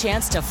win a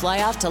chance to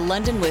fly off to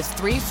London with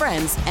 3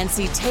 friends and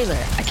see Taylor.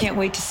 I can't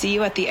wait to see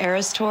you at the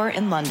Eras Tour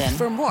in London.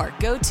 For more,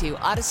 go to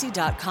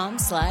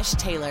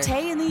odyssey.com/Taylor.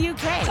 Tay in the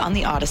UK. It's on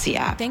the Odyssey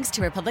app. Thanks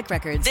to Republic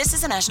Records. This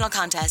is a national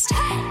contest.